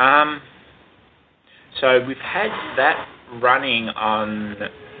 So we've had that running on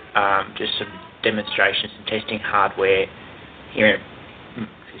just some demonstrations and testing hardware here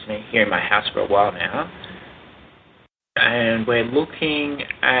in my house for a while now. And we're looking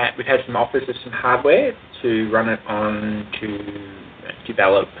at, we've had some offers of some hardware to run it on to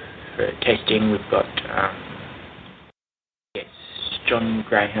develop for testing. We've got, John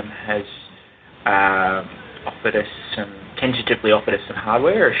Graham has tentatively offered us some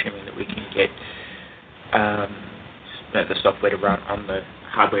hardware, assuming that we can get the software to run on the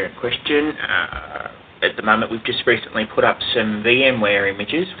hardware in question. At the moment, we've just recently put up some VMware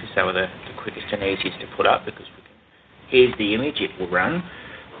images because they were the quickest and easiest to put up, because here's the image, it will run.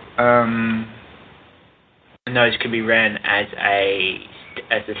 And those can be ran as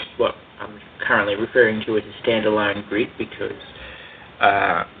what I'm currently referring to as a standalone grid, because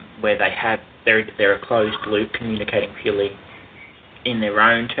where they're a closed loop communicating purely in their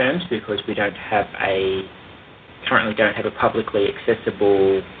own terms, because we currently don't have a publicly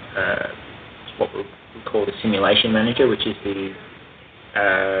accessible what we call the simulation manager, which is the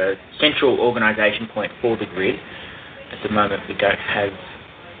central organization point for the grid. At the moment, we don't have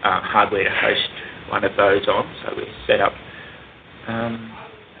hardware to host one of those on, so we set up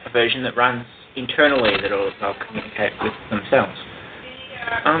a version that runs internally that'll communicate with themselves.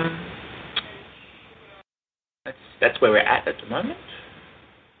 That's where we're at the moment.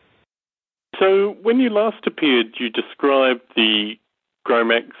 So when you last appeared, you described the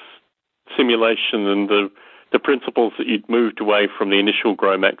GROMACS simulation and the principles that you'd moved away from the initial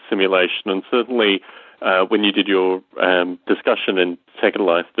GROMACS simulation, and certainly when you did your discussion in Second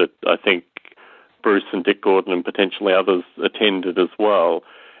Life that I think Bruce and Dick Gordon and potentially others attended as well,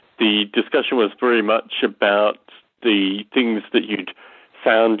 the discussion was very much about the things that you'd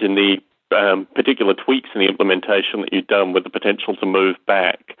found in the particular tweaks in the implementation that you'd done with the potential to move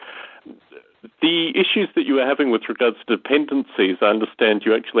back. The issues that you were having with regards to dependencies, I understand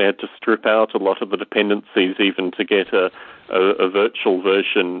you actually had to strip out a lot of the dependencies even to get a virtual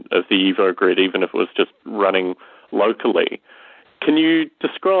version of the EvoGrid, even if it was just running locally. Can you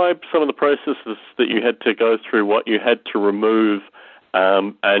describe some of the processes that you had to go through, what you had to remove,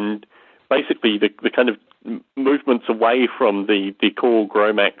 and basically the kind of movements away from the core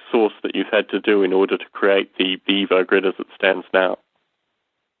GROMACS source that you've had to do in order to create the EvoGrid as it stands now?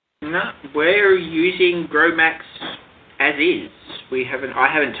 No, we're using GROMACS as is. I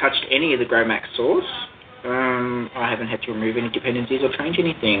haven't touched any of the GROMACS source. I haven't had to remove any dependencies or change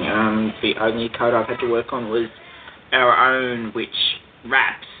anything. The only code I've had to work on was our own, which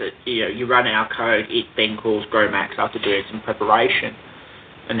wraps it. You run our code, it then calls GROMACS after doing some preparation,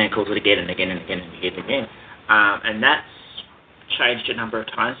 and then calls it again and again and again and again and again. And that's changed a number of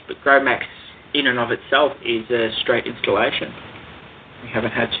times, but GROMACS in and of itself is a straight installation. We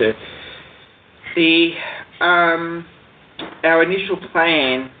haven't had to. Our initial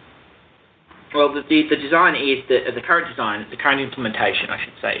plan, well, the design is that the current implementation, I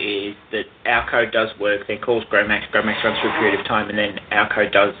should say, is that our code does work, then calls GROMACS runs for a period of time, and then our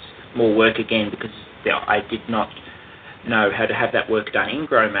code does more work again because I did not know how to have that work done in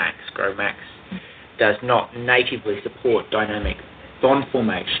GROMACS. GROMACS does not natively support dynamic bond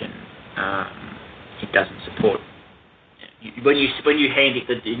formation. It doesn't support. When you hand it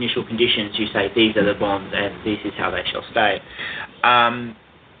the initial conditions, you say these are the bonds and this is how they shall stay.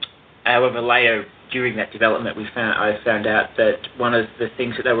 However, later during that development, I found out that one of the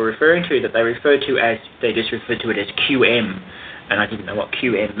things that they were referring to, that they referred to as, they just referred to it as QM, and I didn't know what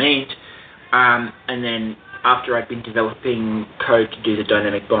QM meant. And then after I'd been developing code to do the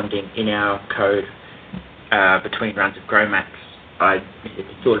dynamic bonding in our code between runs of GROMACS, I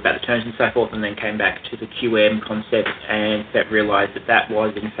thought about the terms and so forth, and then came back to the QM concept and realised that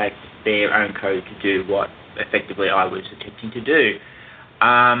was in fact their own code to do what effectively I was attempting to do.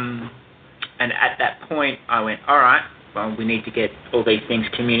 And at that point, I went, all right, well, we need to get all these things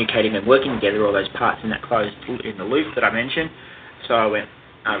communicating and working together, all those parts in that closed in the loop that I mentioned. So I went,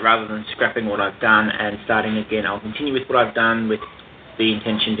 rather than scrapping what I've done and starting again, I'll continue with what I've done with the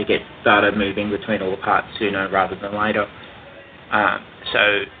intention to get data moving between all the parts sooner rather than later.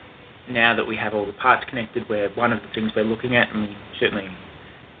 So now that we have all the parts connected, one of the things we're looking at, and certainly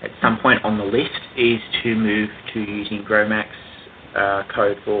at some point on the list, is to move to using GROMACS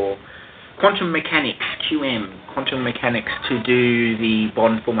code for quantum mechanics, QM, quantum mechanics to do the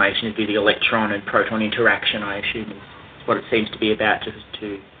bond formation, to do the electron and proton interaction, I assume is what it seems to be about,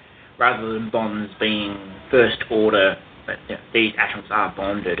 to rather than bonds being first order, but these atoms are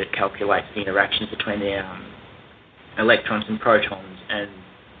bonded, it calculates the interactions between the electrons and protons, and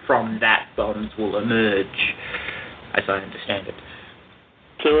from that bonds will emerge, as I understand it.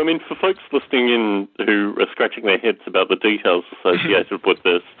 So, I mean, for folks listening in who are scratching their heads about the details associated with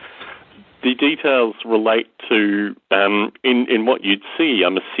this, the details relate to, in what you'd see,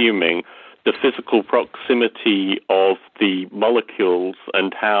 I'm assuming, the physical proximity of the molecules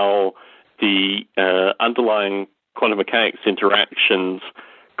and how the underlying quantum mechanics interactions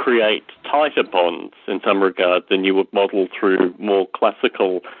create tighter bonds in some regard than you would model through more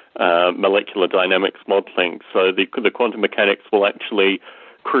classical molecular dynamics modeling. So the quantum mechanics will actually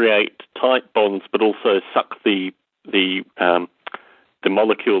create tight bonds, but also suck the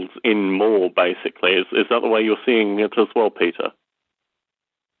molecules in more, basically. Is that the way you're seeing it as well, Peter?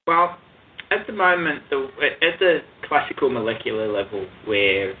 Well, at the moment, at the classical molecular level,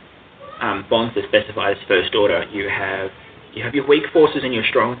 where bonds are specified as first order, you have your weak forces and your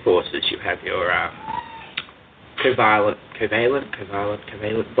strong forces. You have your covalent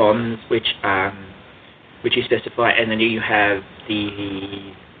bonds, which you specify, and then you have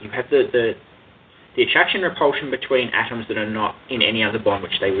the attraction repulsion between atoms that are not in any other bond,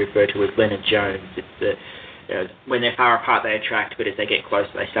 which they refer to as Lennard-Jones. It's when they're far apart they attract, but as they get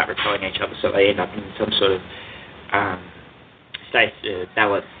closer they start repelling each other, so they end up in some sort of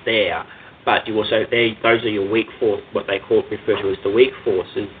balance there. But you also, those are your weak force, what they refer to as the weak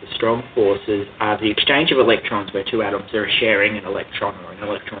forces. The strong forces are the exchange of electrons, where two atoms are sharing an electron or an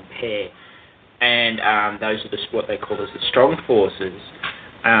electron pair, and those are what they call as the strong forces.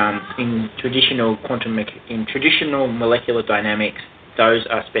 In traditional molecular dynamics, those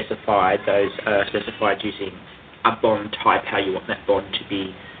are specified. Those are specified using a bond type, how you want that bond to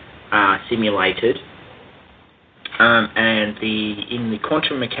be simulated. And in the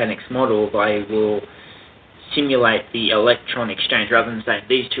quantum mechanics model, they will simulate the electron exchange rather than saying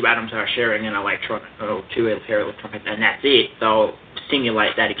these two atoms are sharing an electron or two pair of electrons, and that's it. They'll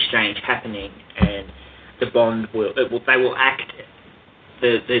simulate that exchange happening, and the bond they will act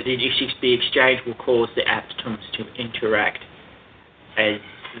the exchange will cause the atoms to interact as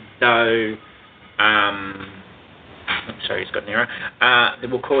though. Sorry, it's got an error. That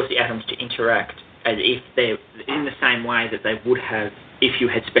will cause the atoms to interact as if they're in the same way that they would have if you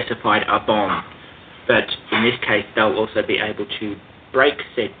had specified a bond. But in this case, they'll also be able to break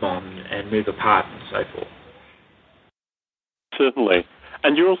said bond and move apart and so forth. Certainly.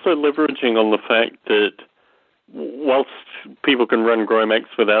 And you're also leveraging on the fact that whilst people can run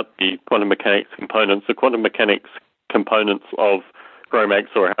GROMACS without the quantum mechanics components, the quantum mechanics components of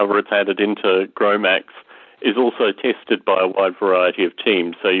GROMACS, or however it's added into GROMACS, is also tested by a wide variety of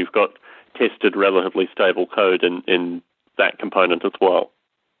teams. So you've got tested relatively stable code in that component as well.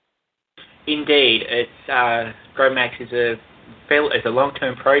 Indeed. It's GROMACS is a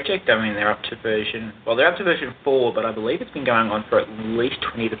long-term project. I mean, they're up to version 4, but I believe it's been going on for at least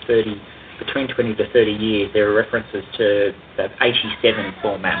between 20 to 30 years. There are references to the 87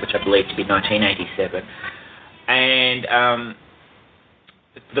 format, which I believe to be 1987. And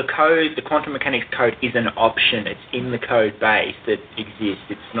the code, the quantum mechanics code, is an option. It's in the code base that exists.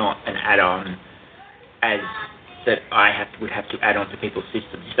 It's not an add-on that I would have to add on to people's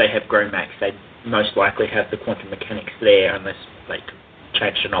systems. If they have GROMACS, they most likely have the quantum mechanics there unless they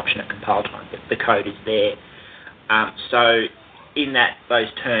changed an option at compile time. But the code is there. So in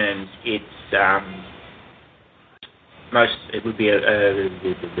those terms, it would be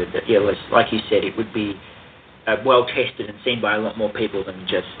like you said, it would be well tested and seen by a lot more people than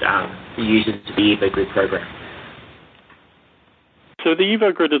just the users of the EvoGrid program. So the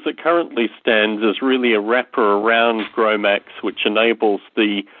EvoGrid as it currently stands is really a wrapper around GROMACS, which enables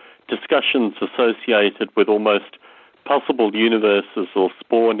the discussions associated with almost possible universes or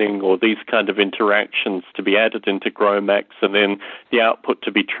spawning or these kind of interactions to be added into GROMACS, and then the output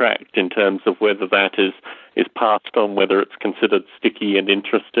to be tracked in terms of whether that is passed on, whether it's considered sticky and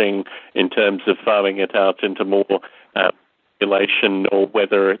interesting in terms of farming it out into more population, or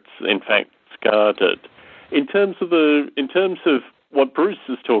whether it's in fact discarded. In terms of what Bruce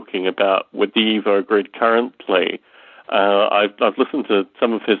is talking about with the EvoGrid currently, I've listened to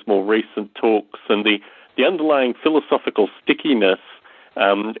some of his more recent talks, and the underlying philosophical stickiness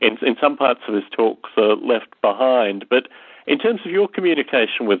in some parts of his talks are left behind. But in terms of your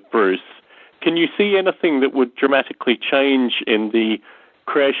communication with Bruce, can you see anything that would dramatically change in the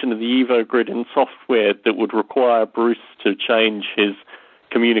creation of the EvoGrid in software that would require Bruce to change his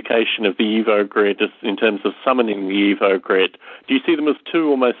communication of the EvoGrid in terms of summoning the EvoGrid? Do you see them as two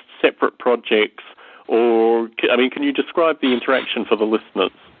almost separate projects? Or, can you describe the interaction for the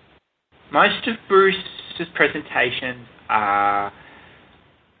listeners? Most of Bruce's presentations are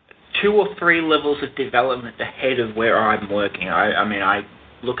 2 or 3 levels of development ahead of where I'm working. I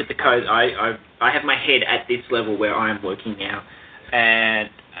look at the code. I have my head at this level where I'm working now. And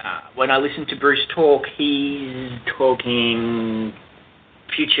when I listen to Bruce talk, he's talking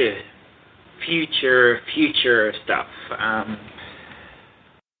future stuff.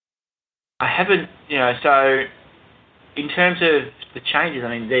 I haven't, so in terms of the changes,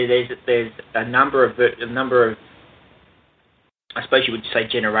 there's a number of, I suppose you would say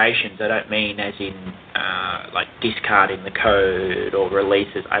generations. I don't mean as in like discarding the code or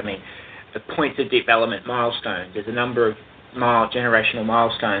releases. I mean the points of development milestones. There's a number of generational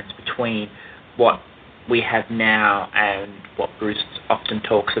milestones between what we have now and what Bruce often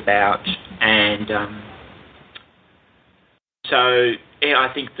talks about, and so I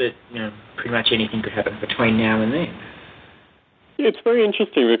think that pretty much anything could happen between now and then. Yeah, it's very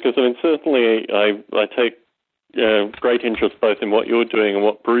interesting because certainly I take great interest both in what you're doing and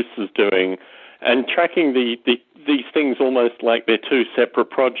what Bruce is doing, and tracking these things almost like they're two separate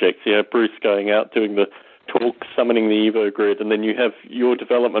projects. You have Bruce going out doing the talk, summoning the EvoGrid, and then you have your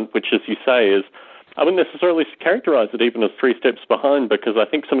development, which, as you say, is, I wouldn't necessarily characterize it even as 3 steps behind, because I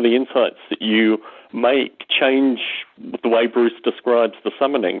think some of the insights that you make change the way Bruce describes the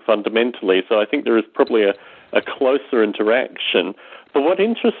summoning fundamentally. So I think there is probably a closer interaction. But what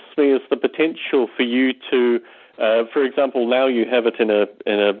interests me is the potential for you to, for example, now you have it in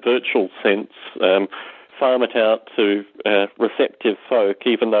a virtual sense, farm it out to receptive folk,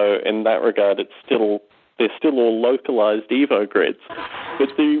 even though in that regard they're still all localized EvoGrids. But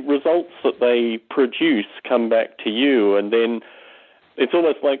the results that they produce come back to you, and then it's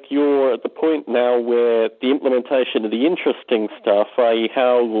almost like you're at the point now where the implementation of the interesting stuff, i.e.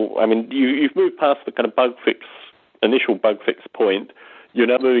 you've moved past the kind of initial bug fix point. You're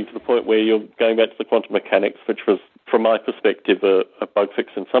now moving to the point where you're going back to the quantum mechanics, which was, from my perspective, a bug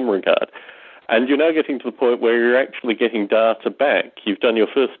fix in some regard. And you're now getting to the point where you're actually getting data back. You've done your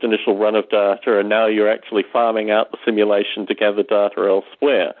first initial run of data, and now you're actually farming out the simulation to gather data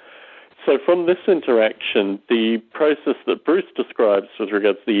elsewhere. So from this interaction, the process that Bruce describes with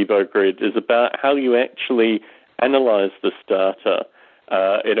regards to the EvoGrid is about how you actually analyze this data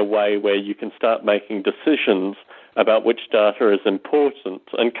in a way where you can start making decisions about which data is important.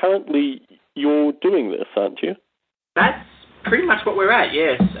 And currently, you're doing this, aren't you? That's pretty much what we're at,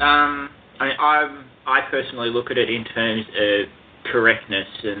 yes. I personally look at it in terms of correctness,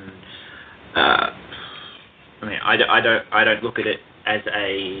 and I don't look at it as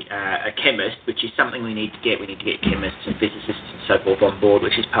a chemist, which is something we need to get. We need to get chemists and physicists and so forth on board,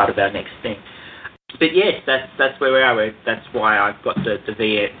 which is part of our next thing. But yes, that's where we are. That's why I've got the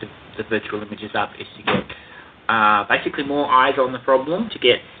virtual images up, is to get basically more eyes on the problem, to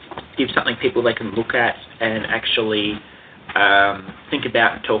give something people they can look at and actually think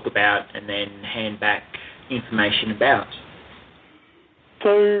about and talk about, and then hand back information about.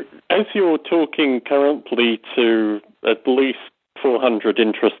 So, as you're talking currently to at least 400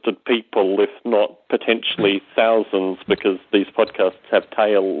 interested people, if not potentially thousands, because these podcasts have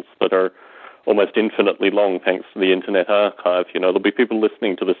tails that are almost infinitely long thanks to the Internet Archive. There'll be people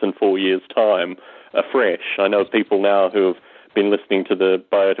listening to this in 4 years' time afresh. I know people now who have been listening to the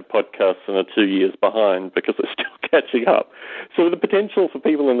Biota podcasts and are 2 years behind because they're still catching up. So the potential for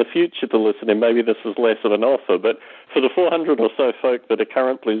people in the future to listen in, maybe this is less of an offer, but for the 400 or so folk that are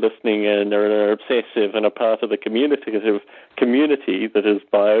currently listening and are obsessive and are part of the community that is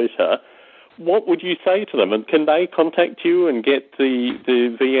Biota, what would you say to them? And can they contact you and get the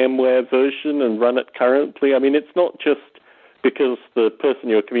VMware version and run it currently? I mean, it's not just because the person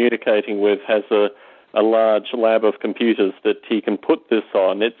you're communicating with has a large lab of computers that he can put this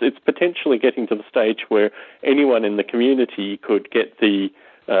on. It's potentially getting to the stage where anyone in the community could get the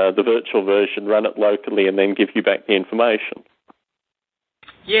virtual version, run it locally, and then give you back the information.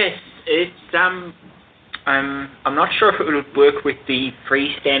 Yes, it's I'm not sure if it would work with the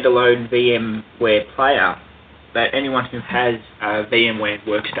free standalone VMware player, but anyone who has a VMware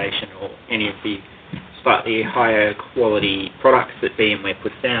workstation or any of the slightly higher quality products that VMware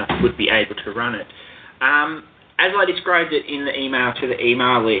puts out would be able to run it. As I described it in the email to the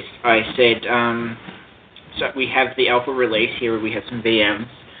email list, I said, so we have the alpha release here, we have some VMs.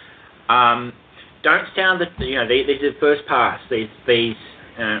 Don't sound these are the first pass. These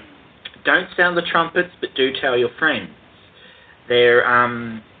don't sound the trumpets, but do tell your friends. There's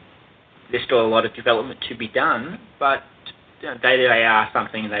still a lot of development to be done, but they are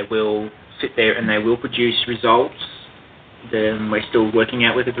something. They will sit there and they will produce results. We're still working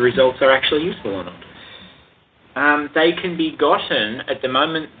out whether the results are actually useful or not. They can be gotten, at the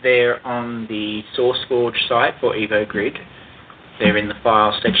moment they're on the SourceForge site for EvoGrid. They're in the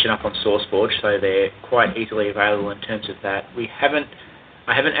file section up on SourceForge, so they're quite easily available in terms of that.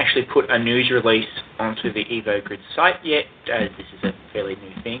 I haven't actually put a news release onto the EvoGrid site yet, as this is a fairly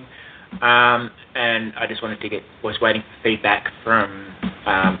new thing. And I just was waiting for feedback from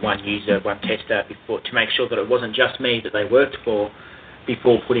one user, one tester, to make sure that it wasn't just me that they worked for,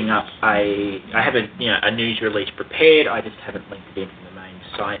 before putting up I have a news release prepared. I just haven't linked it into the main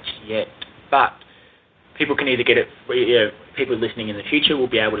site yet. But people can either get it, people listening in the future will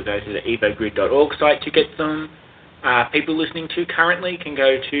be able to go to the evogrid.org site to get them. People listening to currently can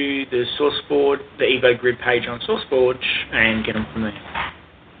go to the SourceForge, the EvoGrid page on SourceForge, and get them from there.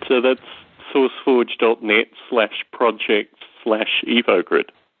 So that's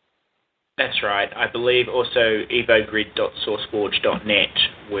sourceforge.net/project/EvoGrid. That's right. I believe also evogrid.sourceforge.net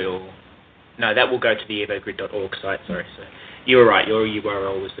that will go to the evogrid.org site, sorry. So you were right, your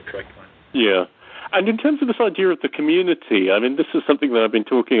URL was the correct one. Yeah. And in terms of this idea of the community, I mean, this is something that I've been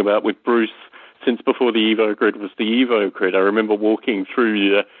talking about with Bruce since before the EvoGrid was the EvoGrid. I remember walking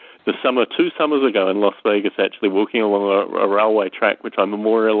through the summer, 2 summers ago in Las Vegas, actually walking along a railway track, which I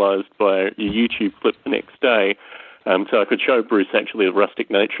memorialized by a YouTube clip the next day. So I could show Bruce actually the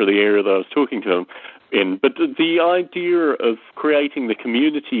rustic nature of the area that I was talking to him in. But the idea of creating the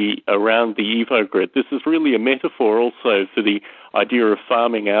community around the EvoGrid, this is really a metaphor also for the idea of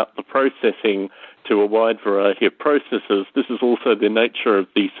farming out the processing to a wide variety of processes. This is also the nature of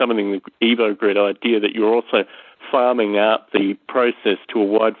the summoning the EvoGrid idea, that you're also farming out the process to a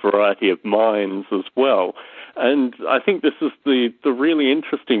wide variety of minds as well. And I think this is the really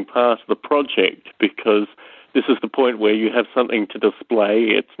interesting part of the project, because this is the point where you have something to display.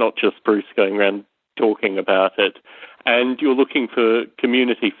 It's not just Bruce going around talking about it. And you're looking for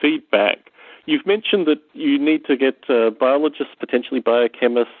community feedback You've mentioned that you need to get biologists, potentially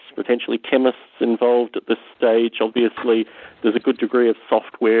biochemists, potentially chemists involved at this stage. Obviously, there's a good degree of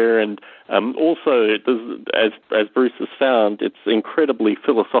software, and also, as Bruce has found, it's incredibly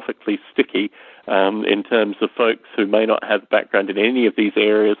philosophically sticky in terms of folks who may not have background in any of these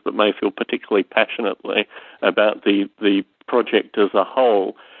areas but may feel particularly passionately about the project as a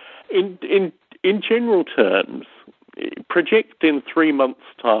whole. In general terms, project in 3 months'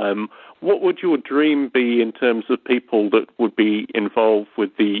 time, what would your dream be in terms of people that would be involved with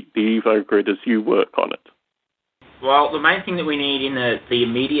the EvoGrid as you work on it? Well, the main thing that we need in the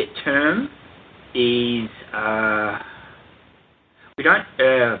immediate term is we don't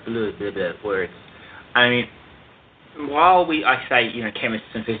words. I mean, while I say chemists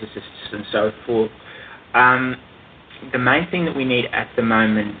and physicists and so forth, the main thing that we need at the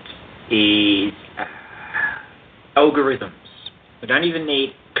moment is algorithms. We don't even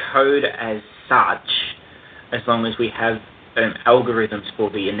need code as such, as long as we have algorithms for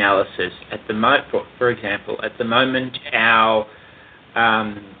the analysis. For example, at the moment, our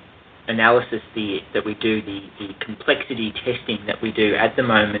analysis that we do, the complexity testing that we do at the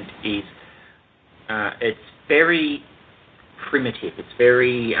moment is it's very primitive. It's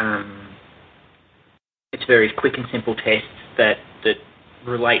very quick and simple tests that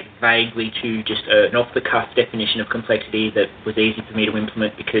relate vaguely to just an off-the-cuff definition of complexity that was easy for me to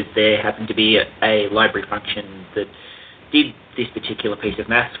implement because there happened to be a library function that did this particular piece of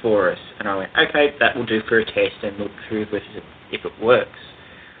maths for us. And I went, okay, that will do for a test, and we'll prove if it works.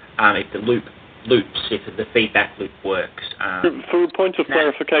 If the loop loops, if the feedback loop works. For a point of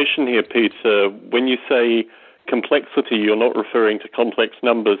clarification here, Peter, when you say complexity, you're not referring to complex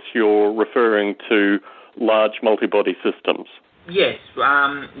numbers, you're referring to large multi-body systems. Yes,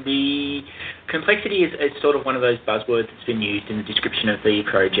 the complexity is sort of one of those buzzwords that's been used in the description of the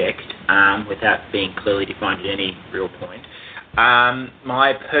project without being clearly defined at any real point.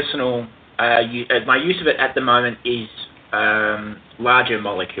 My personal my use of it at the moment is larger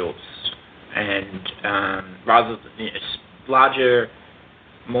molecules and rather than larger,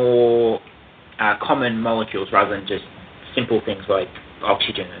 more common molecules rather than just simple things like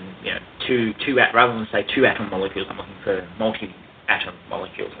oxygen and rather than say two atom molecules, I'm looking for multi-atom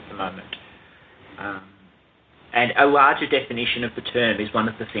molecules at the moment. And a larger definition of the term is one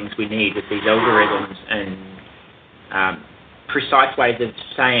of the things we need with these algorithms and precise ways of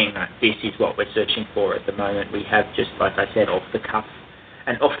saying that this is what we're searching for at the moment. We have just, like I said, an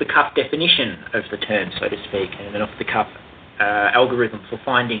off-the-cuff definition of the term, so to speak, and an off-the-cuff algorithm for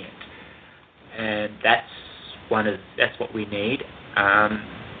finding it. And that's what we need.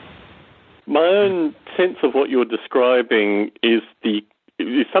 My own sense of what you're describing is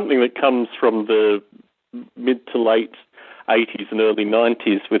something that comes from the mid to late 80s and early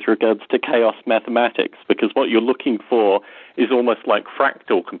 90s with regards to chaos mathematics, because what you're looking for is almost like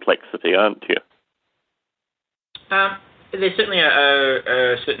fractal complexity, aren't you? There's certainly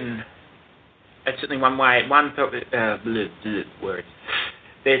it's certainly one way, word.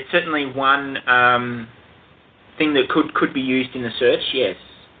 There's certainly one thing that could be used in the search, yes.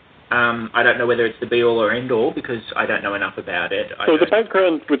 I don't know whether it's the be-all or end-all because I don't know enough about it. So the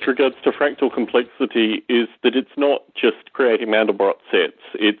background with regards to fractal complexity is that it's not just creating Mandelbrot sets.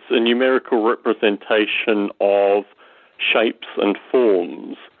 It's a numerical representation of shapes and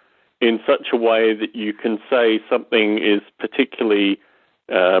forms in such a way that you can say something is particularly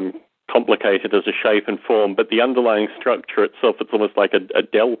complicated as a shape and form, but the underlying structure itself, it's almost like a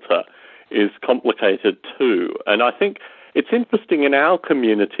delta, is complicated too. And I think it's interesting in our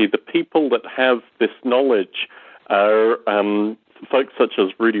community, the people that have this knowledge are folks such as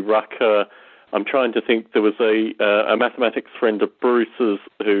Rudy Rucker. I'm trying to think, there was a mathematics friend of Bruce's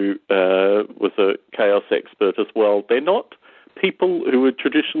who was a chaos expert as well. They're not people who would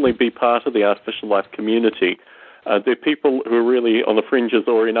traditionally be part of the artificial life community. They're people who are really on the fringes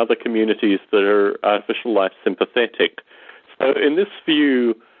or in other communities that are artificial life sympathetic. So in this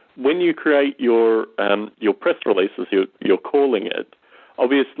view, when you create your press releases, you're calling it,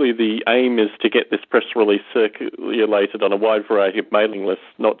 obviously the aim is to get this press release circulated on a wide variety of mailing lists,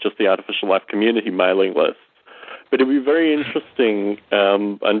 not just the artificial life community mailing lists. But it would be very interesting,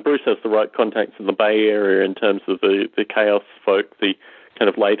 and Bruce has the right contacts in the Bay Area in terms of the chaos folk, the kind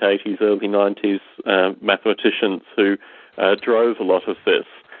of late 80s, early 90s mathematicians who drove a lot of this,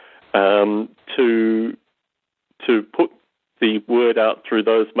 to put the word out through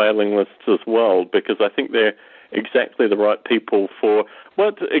those mailing lists as well, because I think they're exactly the right people for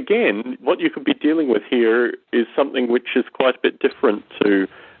what you could be dealing with here is something which is quite a bit different to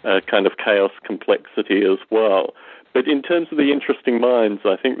kind of chaos complexity as well. But in terms of the interesting minds,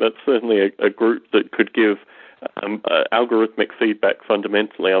 I think that's certainly a group that could give algorithmic feedback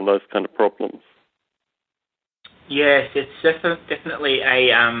fundamentally on those kind of problems. Yes, it's definitely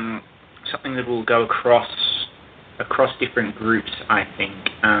a something that will go across different groups, I think,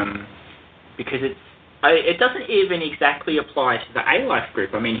 because it doesn't even exactly apply to the A-Life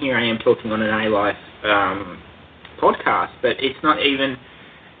group. I mean, here I am talking on an A-Life podcast, but it's not even,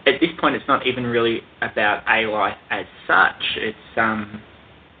 at this point, it's not even really about A-Life as such. It's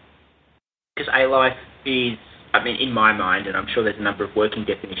because A-Life is, I mean, in my mind, and I'm sure there's a number of working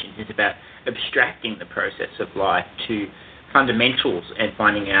definitions, is about abstracting the process of life to fundamentals and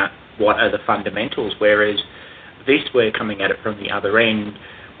finding out what are the fundamentals, whereas this, we're coming at it from the other end,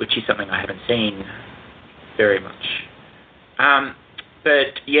 which is something I haven't seen very much.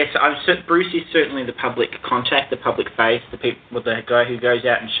 But yes, Bruce is certainly the public contact, the public face, the guy who goes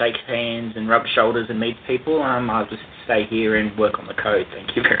out and shakes hands and rubs shoulders and meets people. I'll just stay here and work on the code.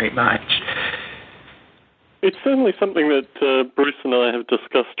 Thank you very much. It's certainly something that Bruce and I have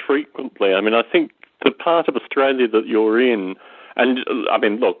discussed frequently. I mean, I think the part of Australia that you're in, and I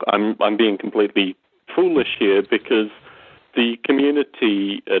mean, look, I'm being completely foolish here because the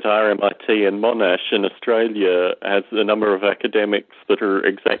community at RMIT and Monash in Australia has a number of academics that are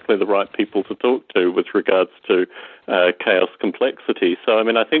exactly the right people to talk to with regards to chaos complexity. So, I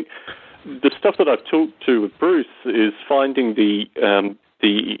mean, I think the stuff that I've talked to with Bruce is finding the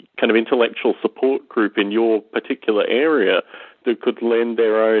kind of intellectual support group in your particular area that could lend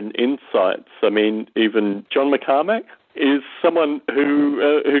their own insights. I mean, even John McCormack is someone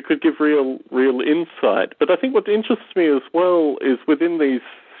who could give real insight. But I think what interests me as well is within these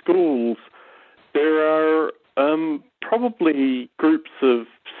schools there are probably groups of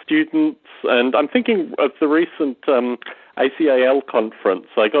students, and I'm thinking of the recent ACAL conference.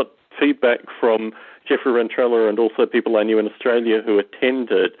 I got feedback from Jeffrey Rentrella and also people I knew in Australia who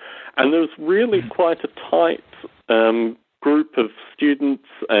attended, and there was really quite a tight group of students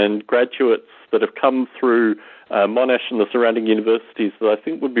and graduates that have come through Monash and the surrounding universities that I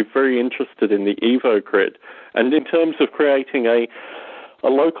think would be very interested in the EvoGrid. And in terms of creating a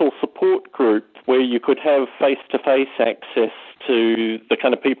local support group where you could have face-to-face access to the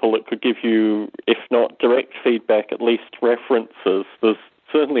kind of people that could give you, if not direct feedback, at least references. There's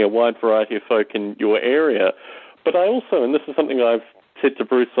certainly a wide variety of folk in your area. But I also, and this is something I've said to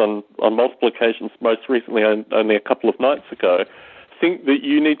Bruce on multiple occasions, most recently only a couple of nights ago, think that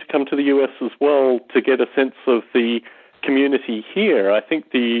you need to come to the US as well to get a sense of the community here. I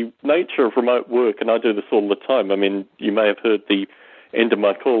think the nature of remote work, and I do this all the time, I mean, you may have heard the end of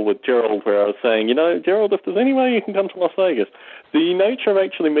my call with Gerald where I was saying, you know, Gerald, if there's any way you can come to Las Vegas, the nature of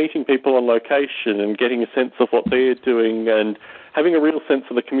actually meeting people on location and getting a sense of what they're doing and having a real sense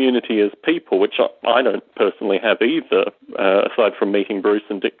of the community as people, which I don't personally have either, aside from meeting Bruce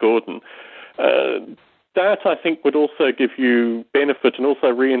and Dick Gordon, that I think would also give you benefit and also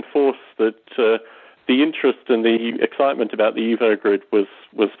reinforce that the interest and the excitement about the EvoGrid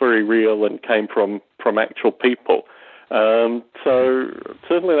was very real and came from actual people. So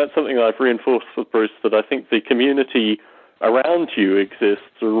certainly that's something I've reinforced with Bruce, that I think the community around you exists,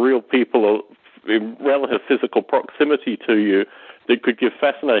 real people in relative physical proximity to you that could give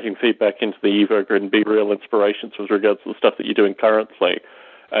fascinating feedback into the EvoGrid and be real inspirations with regards to the stuff that you're doing currently.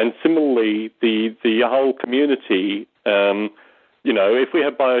 And similarly, the whole community, you know, if we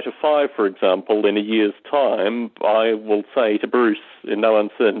have Biota 5, for example, in a year's time, I will say to Bruce in no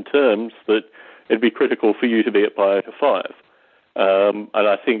uncertain terms that it'd be critical for you to be at Biota 5. And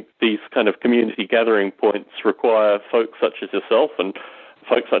I think these kind of community gathering points require folks such as yourself and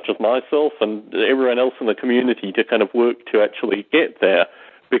folks such as myself and everyone else in the community to kind of work to actually get there.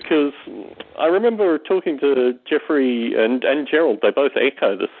 Because I remember talking to Jeffrey and Gerald, they both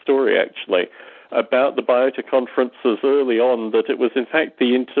echo this story actually, about the Biota conferences early on, that it was in fact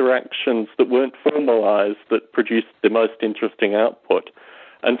the interactions that weren't formalized that produced the most interesting output.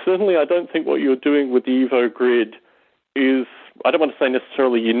 And certainly I don't think what you're doing with the EvoGrid is, I don't want to say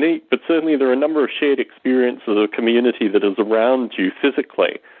necessarily unique, but certainly there are a number of shared experiences of a community that is around you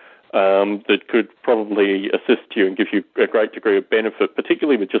physically that could probably assist you and give you a great degree of benefit,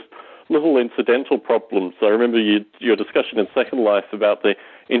 particularly with just little incidental problems. I remember your discussion in Second Life about the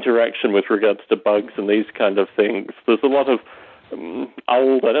interaction with regards to bugs and these kind of things. There's a lot of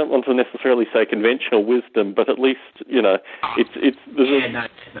old, I don't want to necessarily say conventional wisdom, but at least, you know,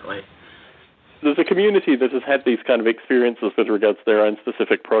 definitely. There's a community that has had these kind of experiences with regards to their own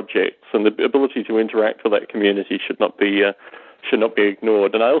specific projects, and the ability to interact with that community should not be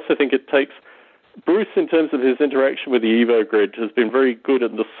ignored. And I also think it takes Bruce, in terms of his interaction with the EvoGrid, has been very good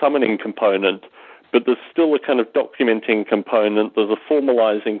at the summoning component, but there's still a kind of documenting component, there's a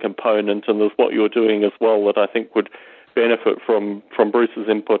formalizing component, and there's what you're doing as well that I think would benefit from Bruce's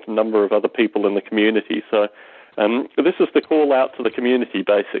input and a number of other people in the community. So this is the call out to the community,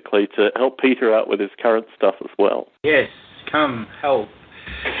 basically, to help Peter out with his current stuff as well. Yes, come, help.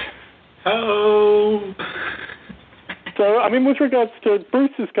 Help! So, I mean, with regards to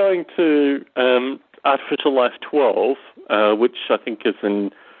Bruce is going to Artificial Life 12, which I think is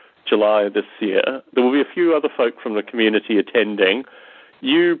in July this year. There will be a few other folk from the community attending.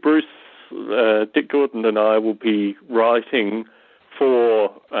 You, Bruce, Dick Gordon and I will be writing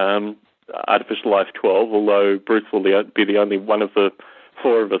for Artificial Life 12, although Bruce will be the only one of the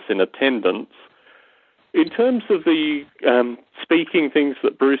four of us in attendance. In terms of the speaking things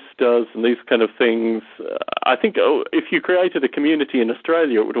that Bruce does and these kind of things, I think if you created a community in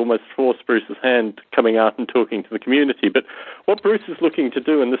Australia, it would almost force Bruce's hand coming out and talking to the community. But what Bruce is looking to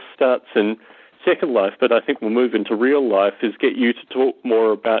do, and this starts in Second Life, but I think we'll move into real life, is get you to talk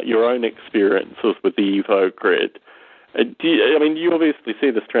more about your own experiences with the Evo Grid. You obviously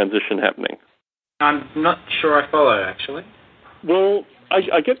see this transition happening. I'm not sure I follow, actually. Well,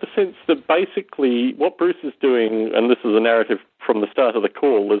 I get the sense that basically what Bruce is doing, and this is a narrative from the start of the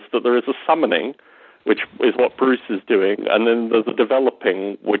call, is that there is a summoning, which is what Bruce is doing, and then there's a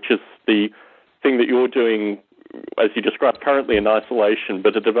developing, which is the thing that you're doing, as you described, currently in isolation,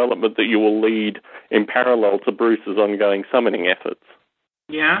 but a development that you will lead in parallel to Bruce's ongoing summoning efforts.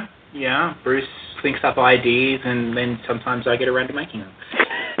 Yeah. Bruce thinks up ideas, and then sometimes I get around to making them.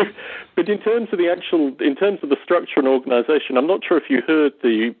 But in terms of the structure and organisation, I'm not sure if you heard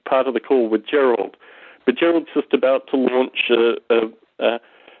the part of the call with Gerald, but Gerald's just about to launch a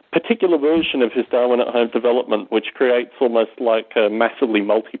particular version of his Darwin at Home development, which creates almost like a massively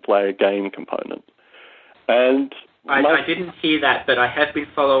multiplayer game component. And I didn't hear that, but I have been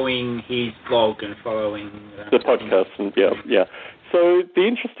following his blog and following the podcast, and yeah. So the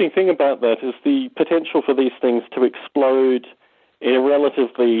interesting thing about that is the potential for these things to explode in a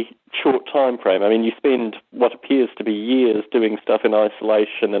relatively short time frame. I mean, you spend what appears to be years doing stuff in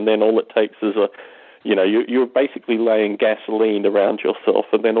isolation, and then all it takes is you're basically laying gasoline around yourself,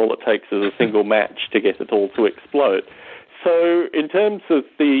 and then all it takes is a single match to get it all to explode. So in terms of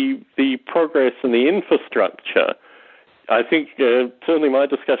the progress and the infrastructure, I think certainly my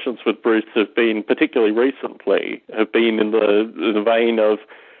discussions with Bruce have been, particularly recently, have been in the vein of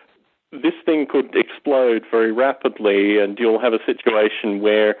this thing could explode very rapidly, and you'll have a situation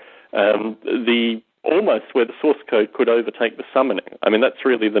where where the source code could overtake the summoning. I mean, that's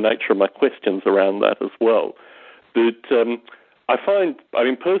really the nature of my questions around that as well. But I find,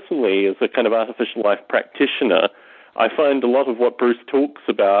 personally, as a kind of artificial life practitioner, I find a lot of what Bruce talks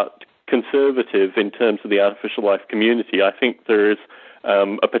about conservative in terms of the artificial life community. I think there is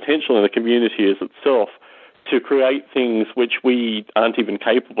a potential in the community as itself to create things which we aren't even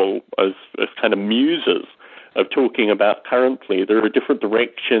capable as kind of muses of talking about currently. There are different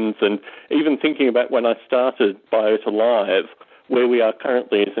directions, and even thinking about when I started Biota Live, where we are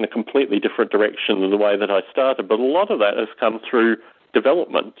currently is in a completely different direction than the way that I started. But a lot of that has come through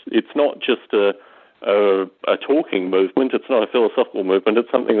development. It's not just a talking movement. It's not a philosophical movement. It's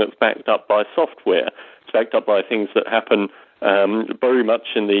something that's backed up by software. It's backed up by things that happen very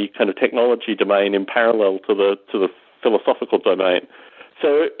much in the kind of technology domain in parallel to the philosophical domain.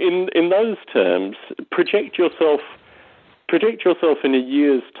 So in those terms, project yourself in a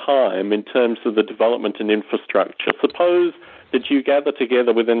year's time in terms of the development and infrastructure. Suppose that you gather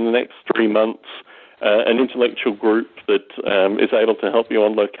together within the next 3 months an intellectual group that is able to help you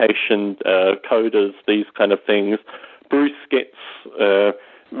on location, coders, these kind of things. Bruce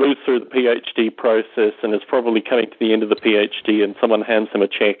moves through the PhD process and is probably coming to the end of the PhD, and someone hands him a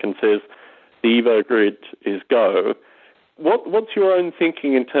check and says, the Evo Grid is go. What's your own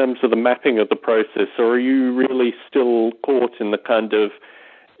thinking in terms of the mapping of the process, or are you really still caught in the kind of,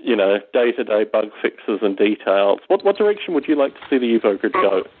 day-to-day bug fixes and details? What direction would you like to see the Evo Grid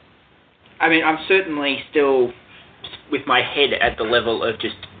go? I mean, I'm certainly still with my head at the level of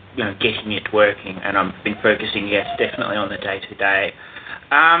just, getting it working, and I've been focusing, yes, definitely on the day-to-day.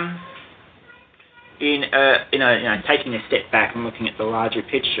 Taking a step back and looking at the larger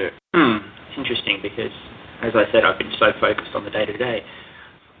picture, it's interesting because, as I said, I've been so focused on the day-to-day.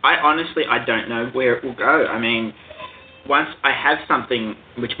 I don't know where it will go. I mean, once I have something,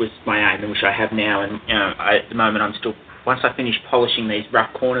 which was my aim and which I have now, and at the moment once I finish polishing these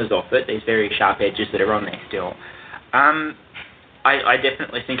rough corners off it, these very sharp edges that are on there still, I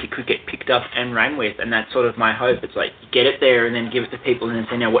definitely think it could get picked up and ran with, and that's sort of my hope. It's like, get it there and then give it to people and then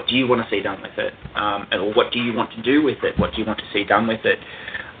say, now what do you want to see done with it? Or what do you want to do with it? What do you want to see done with it?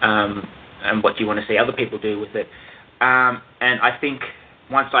 and what do you want to see other people do with it. And I think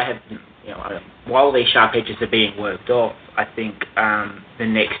once I have, while these sharp edges are being worked off, I think the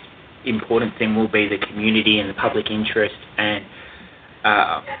next important thing will be the community and the public interest and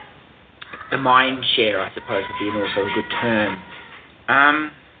the mind share, I suppose, would be also a good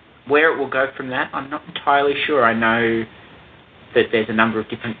term. Where it will go from that, I'm not entirely sure. I know that there's a number of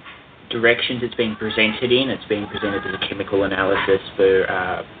different directions it's being presented in. It's being presented as a chemical analysis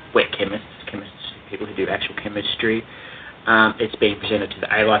for wet chemists, people who do actual chemistry. It's being presented to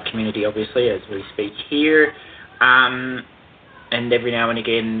the ALIKE community, obviously, as we speak here. And every now and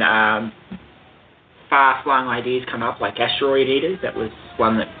again, far-flung ideas come up, like asteroid eaters. That was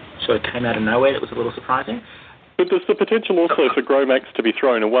one that sort of came out of nowhere that was a little surprising. But there's the potential also for GROMACS to be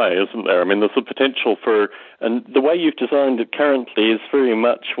thrown away, isn't there? I mean, there's the potential for... And the way you've designed it currently is very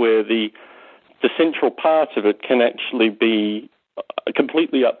much where the central part of it can actually be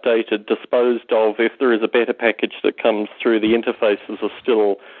completely updated, disposed of. If there is a better package that comes through, the interfaces are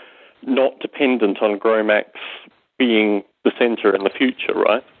still not dependent on GROMACS being the centre in the future,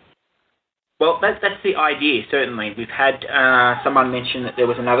 right? Well, that's the idea, certainly. We've had someone mention that there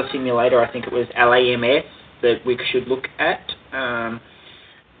was another simulator, I think it was LAMS, that we should look at, and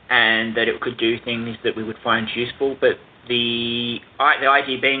that it could do things that we would find useful. But the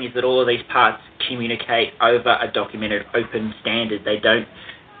idea being is that all of these parts communicate over a documented open standard. They don't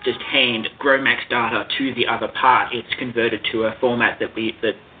just hand GROMACS data to the other part. It's converted to a format that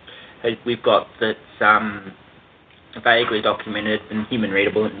we've got that's vaguely documented and human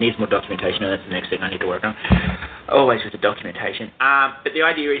readable. It needs more documentation, and that's the next thing I need to work on. Always with the documentation. But the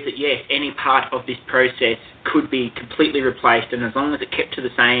idea is that, yes, any part of this process could be completely replaced, and as long as it kept to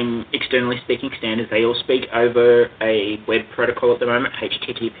the same externally speaking standards, they all speak over a web protocol at the moment,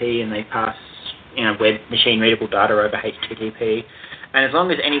 HTTP, and they pass web machine readable data over HTTP. And as long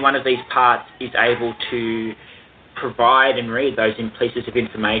as any one of these parts is able to provide and read those pieces of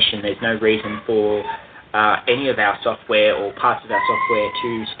information, there's no reason for any of our software or parts of our software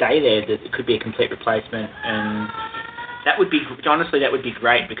to stay there. That it could be a complete replacement, and that would be, honestly, that would be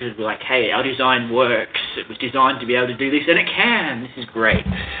great, because it'd be like, hey, our design works. It was designed to be able to do this, and it can. This is great.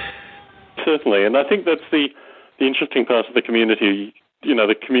 Certainly, and I think that's the interesting part of the community,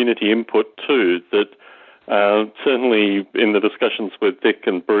 the community input too, that certainly in the discussions with Dick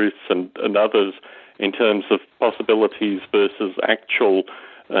and Bruce and others in terms of possibilities versus actual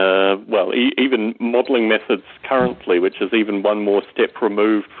even modelling methods currently, which is even one more step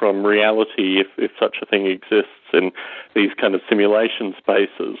removed from reality if such a thing exists in these kind of simulation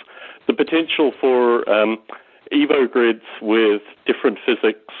spaces. The potential for EvoGrids with different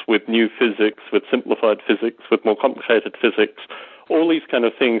physics, with new physics, with simplified physics, with more complicated physics, all these kind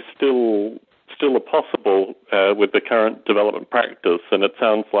of things still are possible with the current development practice, and it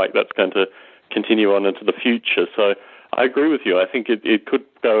sounds like that's going to continue on into the future. So I agree with you. I think it could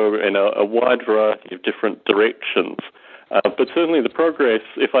go in a wide variety of different directions. But certainly the progress,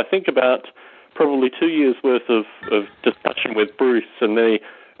 if I think about probably 2 years' worth of discussion with Bruce and the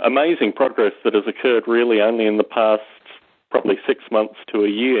amazing progress that has occurred really only in the past probably 6 months to a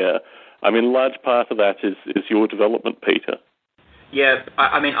year, I mean, a large part of that is your development, Peter. Yeah,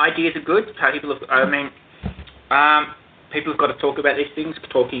 I mean, ideas are good. People have got to talk about these things.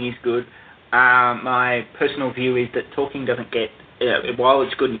 Talking is good. My personal view is that talking doesn't get, while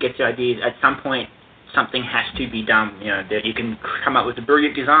it's good and gets ideas, at some point something has to be done. That you can come up with a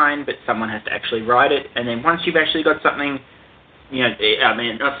brilliant design, but someone has to actually write it. And then once you've actually got something,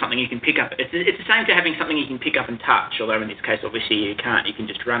 not something you can pick up. It's the same to having something you can pick up and touch, although in this case, obviously, you can't. You can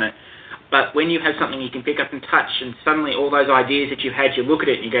just run it. But when you have something you can pick up and touch, and suddenly all those ideas that you had, you look at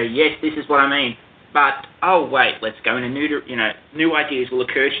it and you go, yes, this is what I mean. But, oh, wait, let's go in new ideas will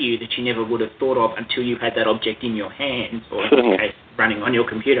occur to you that you never would have thought of until you had that object in your hands, or in this case, running on your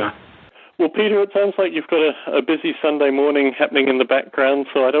computer. Well, Peter, it sounds like you've got a busy Sunday morning happening in the background,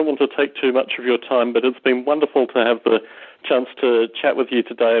 so I don't want to take too much of your time, but it's been wonderful to have the chance to chat with you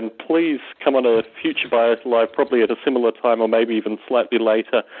today, and please come on a future BIOS Live, probably at a similar time or maybe even slightly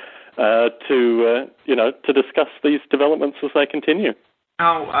later, to discuss these developments as they continue.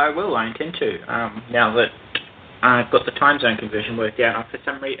 Oh, I will. I intend to. Now that I've got the time zone conversion worked out, for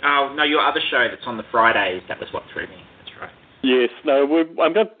some reason... Oh, no, your other show that's on the Fridays, that was what threw me. That's right. Yes, no,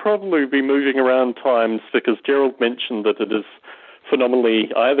 I'm going to probably be moving around times because Gerald mentioned that it is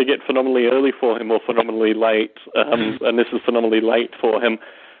phenomenally... I either get phenomenally early for him or phenomenally late, and this is phenomenally late for him.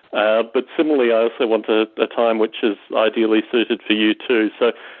 But similarly, I also want a time which is ideally suited for you too.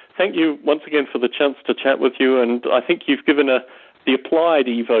 So thank you once again for the chance to chat with you, and I think you've given the applied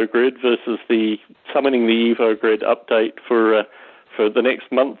EvoGrid versus the summoning the EvoGrid update for for the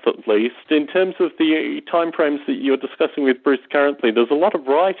next month at least. In terms of the timeframes that you're discussing with Bruce currently, there's a lot of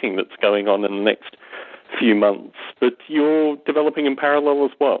writing that's going on in the next few months, but you're developing in parallel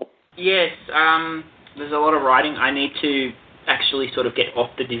as well. Yes, there's a lot of writing. I need to actually sort of get off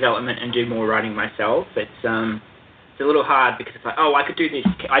the development and do more writing myself. It's a little hard because it's like, oh, I could do this.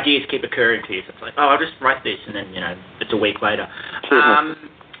 Ideas keep occurring to you. So it's like, oh, I'll just write this, and then, it's a week later.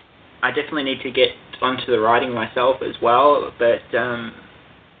 I definitely need to get onto the writing myself as well, but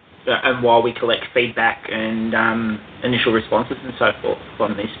and while we collect feedback and initial responses and so forth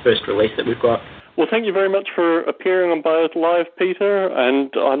on this first release that we've got. Well, thank you very much for appearing on Biota Live, Peter, and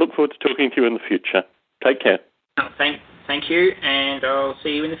I look forward to talking to you in the future. Take care. Thank you, and I'll see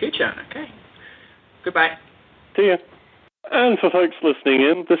you in the future. Okay. Goodbye. See ya. And for folks listening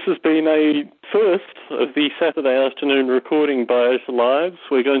in, this has been a first of the Saturday afternoon recording Biota Lives.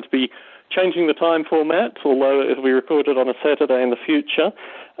 We're going to be changing the time format, although it'll be recorded on a Saturday in the future.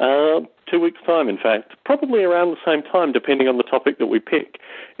 2 weeks' time, in fact. Probably around the same time, depending on the topic that we pick.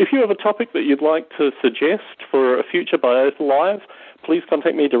 If you have a topic that you'd like to suggest for a future Biota Live, please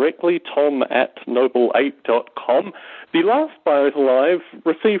contact me directly, tom@noble8.com. The last Biota Live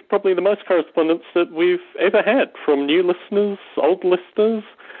received probably the most correspondence that we've ever had from new listeners, old listeners.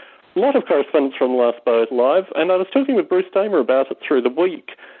 A lot of correspondence from the last Biota Live, and I was talking with Bruce Damer about it through the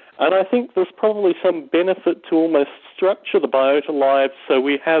week, and I think there's probably some benefit to almost structure the Biota Live so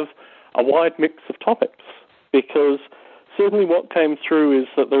we have a wide mix of topics, because certainly what came through is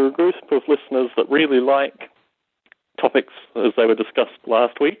that there are a group of listeners that really like topics as they were discussed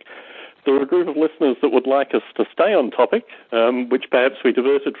last week. There are a group of listeners that would like us to stay on topic, which perhaps we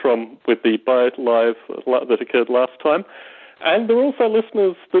diverted from with the Biota Live that occurred last time. And there are also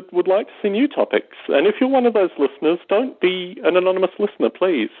listeners that would like to see new topics. And if you're one of those listeners, don't be an anonymous listener,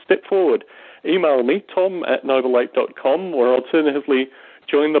 please. Step forward. Email me, tom@noble8.com, or alternatively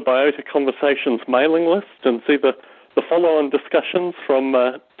join the Biota Conversations mailing list and see the follow-on discussions from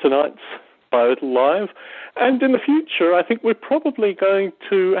tonight's Biota Live. And in the future, I think we're probably going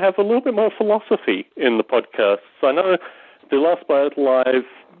to have a little bit more philosophy in the podcasts. I know the last Biota Live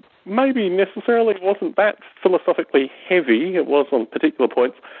maybe necessarily wasn't that philosophically heavy. It was on particular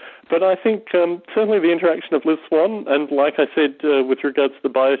points. But I think certainly the interaction of Liz Swan, and like I said with regards to the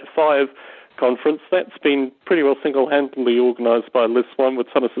Biota 5 conference, that's been pretty well single-handedly organised by Liz Swan with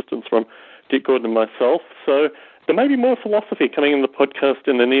some assistance from Dick Gordon and myself. So there may be more philosophy coming in the podcast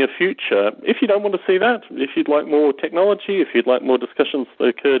in the near future. If you don't want to see that, if you'd like more technology, if you'd like more discussions that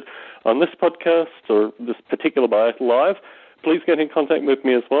occurred on this podcast or this particular Biota Live, please get in contact with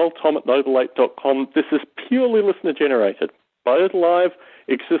me as well, tom@noble8.com. This is purely listener-generated. Biota Live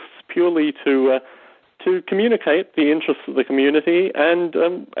exists purely to communicate the interests of the community, and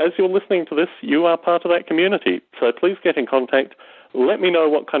as you're listening to this, you are part of that community. So please get in contact. Let me know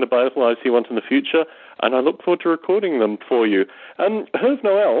what kind of Biota Lives you want in the future, and I look forward to recording them for you. Herve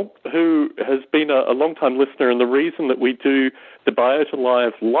Noel, who has been a long-time listener, and the reason that we do the Biota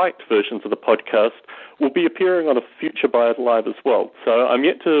Live light versions of the podcast, will be appearing on a future Biota Live as well. So I'm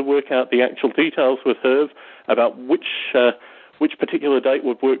yet to work out the actual details with Herve about which particular date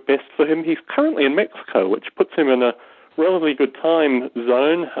would work best for him. He's currently in Mexico, which puts him in a relatively good time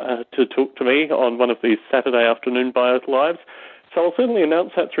zone to talk to me on one of these Saturday afternoon Biota Lives. So I'll certainly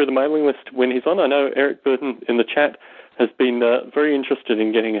announce that through the mailing list when he's on. I know Eric Burton in the chat has been very interested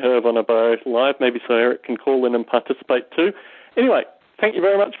in getting Herve on a Biota Live, maybe so Eric can call in and participate too. Anyway, thank you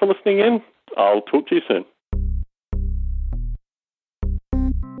very much for listening in. I'll talk to you soon.